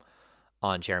at home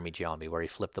on Jeremy Giambi, where he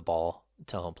flipped the ball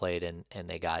to home plate and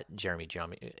they got Jeremy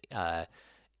Giambi,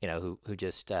 who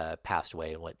just passed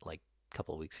away a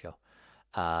couple of weeks ago.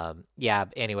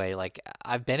 Anyway,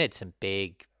 I've been at some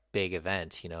big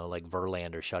events, like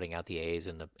Verlander shutting out the A's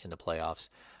in the playoffs,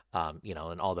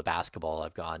 and all the basketball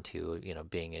I've gone to,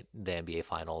 being at the NBA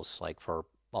finals, for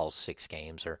all 6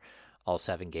 games or all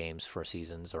 7 games for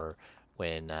seasons, or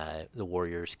when the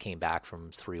Warriors came back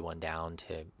from 3-1 down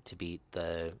to beat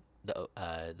the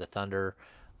Thunder.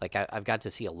 I've got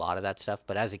to see a lot of that stuff,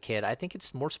 but as a kid, I think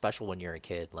it's more special when you're a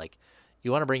kid.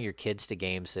 You want to bring your kids to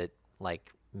games that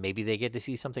maybe they get to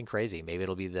see something crazy. Maybe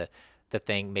it'll be the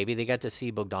thing. Maybe they got to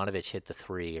see Bogdanovich hit the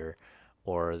 3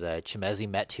 or the Chimezi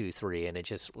Metu 3, and it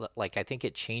just I think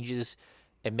it changes.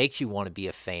 It makes you want to be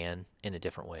a fan in a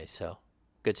different way. So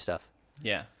good stuff.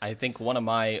 Yeah, I think one of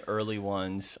my early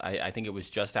ones, I think it was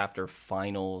just after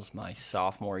finals my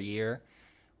sophomore year,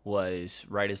 was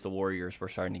right as the Warriors were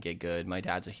starting to get good. My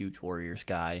dad's a huge Warriors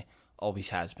guy, always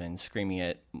has been, screaming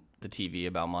at the TV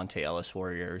about Monte Ellis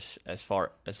Warriors as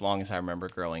long as I remember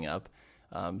growing up.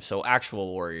 So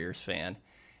actual Warriors fan,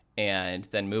 and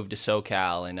then moved to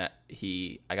SoCal, and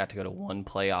I got to go to one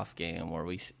playoff game where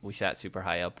we sat super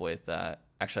high up with.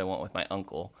 Actually, I went with my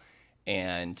uncle,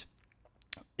 and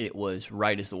it was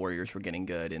right as the Warriors were getting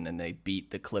good, and then they beat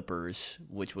the Clippers,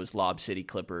 which was Lob City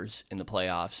Clippers, in the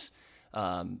playoffs.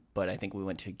 But I think we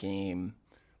went to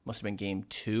must have been game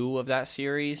 2 of that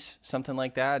series, something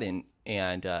like that. And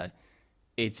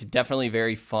it's definitely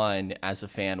very fun as a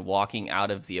fan walking out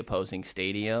of the opposing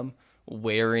stadium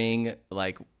wearing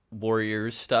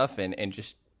Warriors stuff and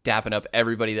just dapping up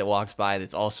everybody that walks by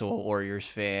that's also a Warriors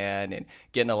fan and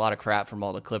getting a lot of crap from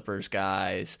all the Clippers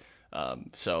guys.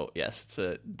 So yes,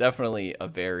 it's definitely a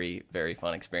very, very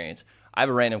fun experience. I have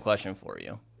a random question for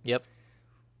you. Yep.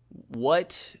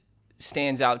 What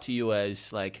stands out to you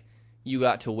as you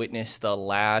got to witness the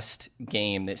last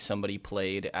game that somebody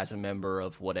played as a member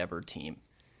of whatever team?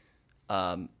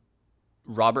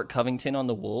 Robert Covington on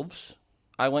the Wolves,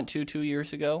 I went to 2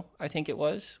 years ago, I think it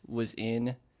was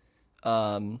at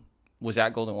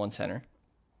Golden One Center.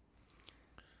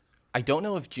 I don't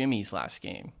know if Jimmy's last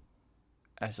game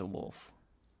as a Wolf.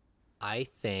 I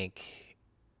think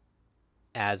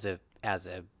as a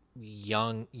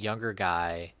younger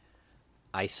guy,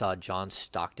 I saw John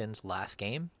Stockton's last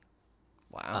game.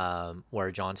 Wow.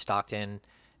 Where John Stockton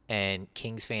and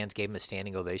Kings fans gave him a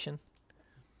standing ovation.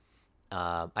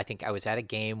 I think I was at a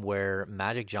game where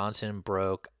Magic Johnson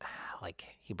broke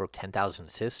 10,000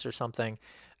 assists or something.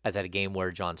 I was at a game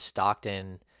where John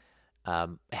Stockton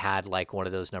had one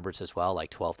of those numbers as well,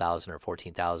 12,000 or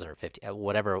 14,000 or 50,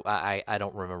 whatever. I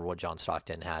don't remember what John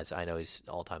Stockton has. I know he's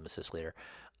all-time assist leader.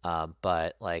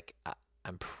 But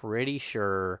I'm pretty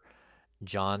sure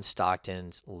John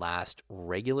Stockton's last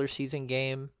regular season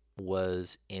game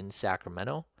was in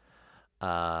Sacramento.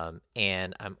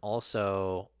 And I'm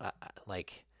also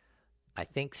I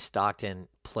think Stockton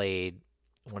played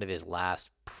one of his last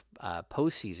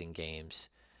postseason games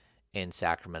in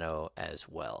Sacramento as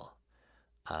well.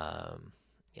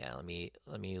 Let me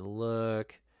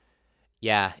look.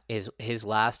 Yeah, his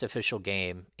last official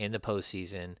game in the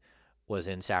postseason was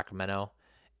in Sacramento,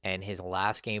 and his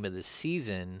last game of the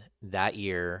season that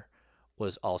year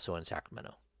was also in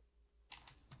Sacramento.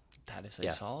 That is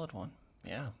a solid one.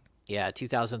 Yeah. Yeah,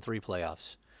 2003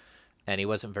 playoffs, and he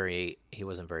wasn't very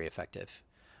effective,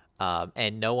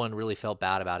 and no one really felt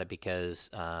bad about it because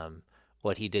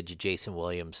what he did to Jason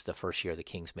Williams the first year the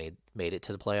Kings made it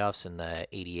to the playoffs in the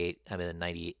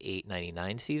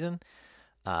 98-99 season.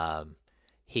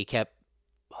 He kept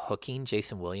hooking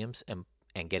Jason Williams and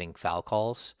getting foul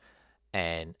calls,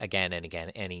 and again,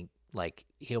 and he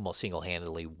almost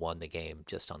single-handedly won the game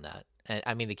just on that. And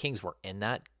I mean, the Kings were in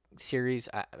that series.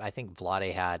 I think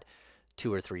Vlade had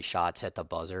 2 or 3 shots at the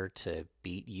buzzer to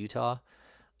beat Utah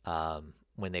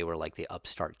when they were like the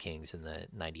upstart Kings in the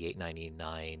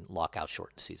 98-99 lockout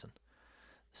shortened season.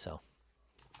 So,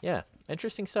 yeah,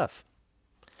 interesting stuff.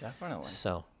 Definitely.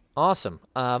 So awesome.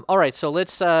 All right, so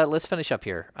let's finish up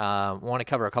here. Want to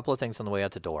cover a couple of things on the way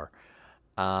out the door.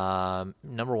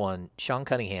 Number one, Sean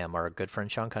Cunningham, our good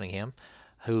friend Sean Cunningham,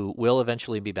 who will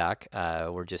eventually be back.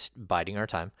 We're just biding our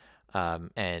time.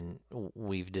 And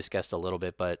we've discussed a little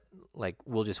bit, but like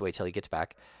we'll just wait till he gets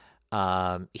back.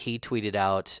 He tweeted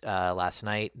out last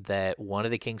night that one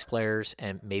of the Kings players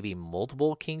and maybe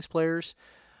multiple Kings players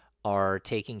are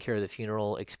taking care of the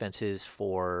funeral expenses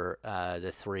for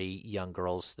the 3 young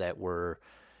girls that were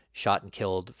shot and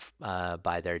killed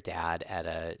by their dad at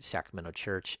a Sacramento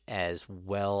church, as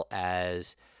well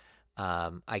as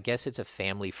I guess it's a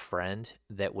family friend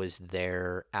that was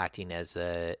there acting as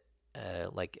a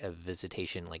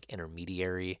visitation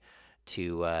intermediary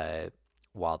to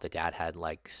while the dad had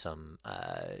some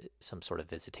sort of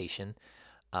visitation.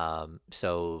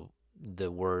 So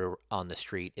the word on the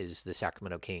street is the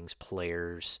Sacramento Kings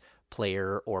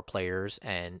player or players,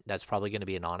 and that's probably going to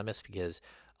be anonymous because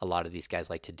a lot of these guys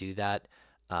like to do that.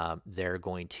 They're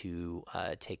going to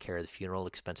take care of the funeral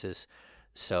expenses.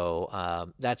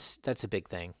 So that's a big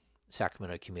thing,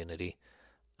 Sacramento community.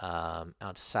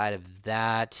 Outside of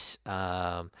that,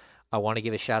 I want to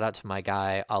give a shout out to my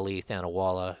guy, Ali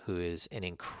Thanawala, who is an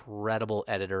incredible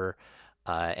editor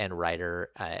and writer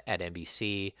at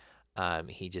NBC.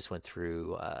 He just went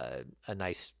through a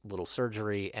nice little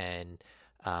surgery and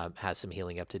has some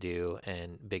healing up to do.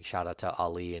 And big shout out to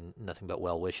Ali and nothing but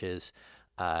well wishes.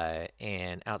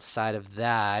 And outside of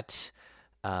that,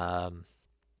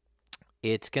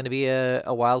 it's going to be a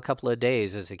wild couple of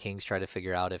days as the Kings try to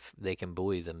figure out if they can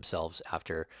buoy themselves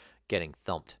after getting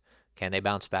thumped. Can they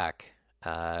bounce back?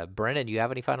 Brennan, do you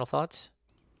have any final thoughts?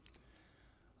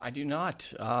 I do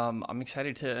not. I'm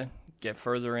excited to get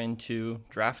further into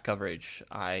draft coverage.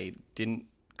 I didn't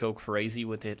go crazy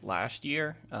with it last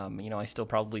year. I still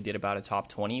probably did about a top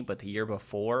 20, but the year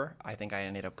before, I think I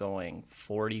ended up going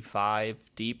 45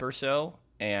 deep or so,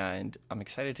 and I'm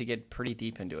excited to get pretty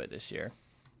deep into it this year.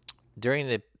 During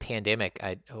the pandemic,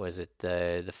 was it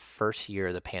the first year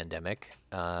of the pandemic?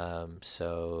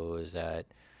 So is that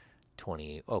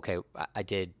 20? Okay, I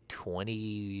did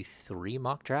 23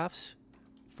 mock drafts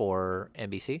for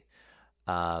NBC.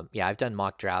 I've done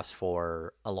mock drafts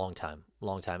for a long time,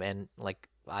 and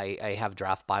I have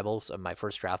draft Bibles. My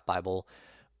first draft Bible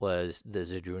was the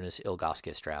Zydrunas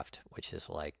Ilgauskas draft, which is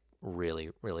really,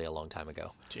 really a long time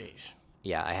ago. Jeez.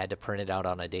 Yeah, I had to print it out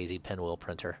on a Daisy Pinwheel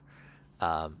printer.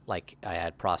 I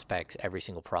had prospects, every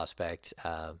single prospect.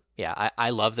 I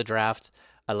love the draft.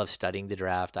 I love studying the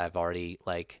draft. I've already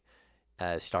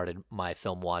started my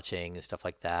film watching and stuff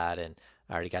like that, and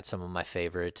I already got some of my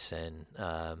favorites. And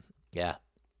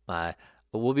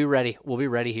but we'll be ready. We'll be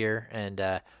ready here,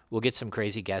 and we'll get some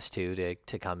crazy guests too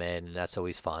to come in, and that's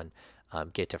always fun.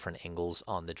 Get different angles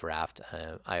on the draft.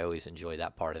 I always enjoy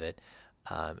that part of it,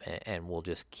 and we'll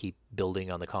just keep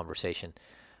building on the conversation.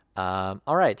 All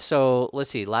right, so let's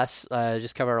see.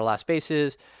 Just cover our last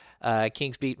bases.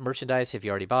 Kings Beat merchandise. If you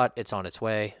already bought, it's on its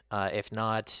way. If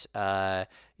not,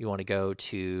 you want to go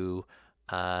to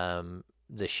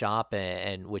the shop,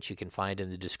 and which you can find in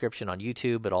the description on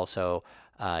YouTube, but also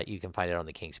you can find it on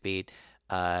the Kings Beat.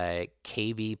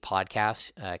 KB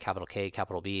Podcast, capital K,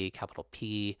 capital B, capital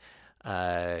P.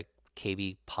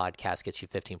 KB Podcast gets you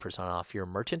 15% off your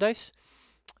merchandise.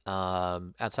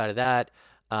 Outside of that,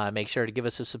 make sure to give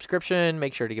us a subscription.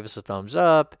 Make sure to give us a thumbs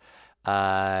up.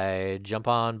 Jump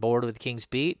on board with Kings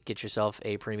Beat. Get yourself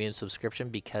a premium subscription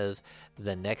because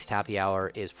the next happy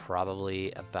hour is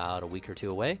probably about a week or two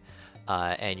away,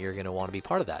 and you're going to want to be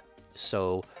part of that.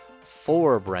 So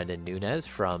for Brendan Nunez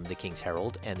from the Kings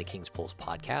Herald and the Kings Pulse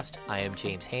podcast, I am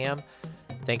James Ham.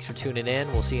 Thanks for tuning in.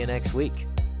 We'll see you next week.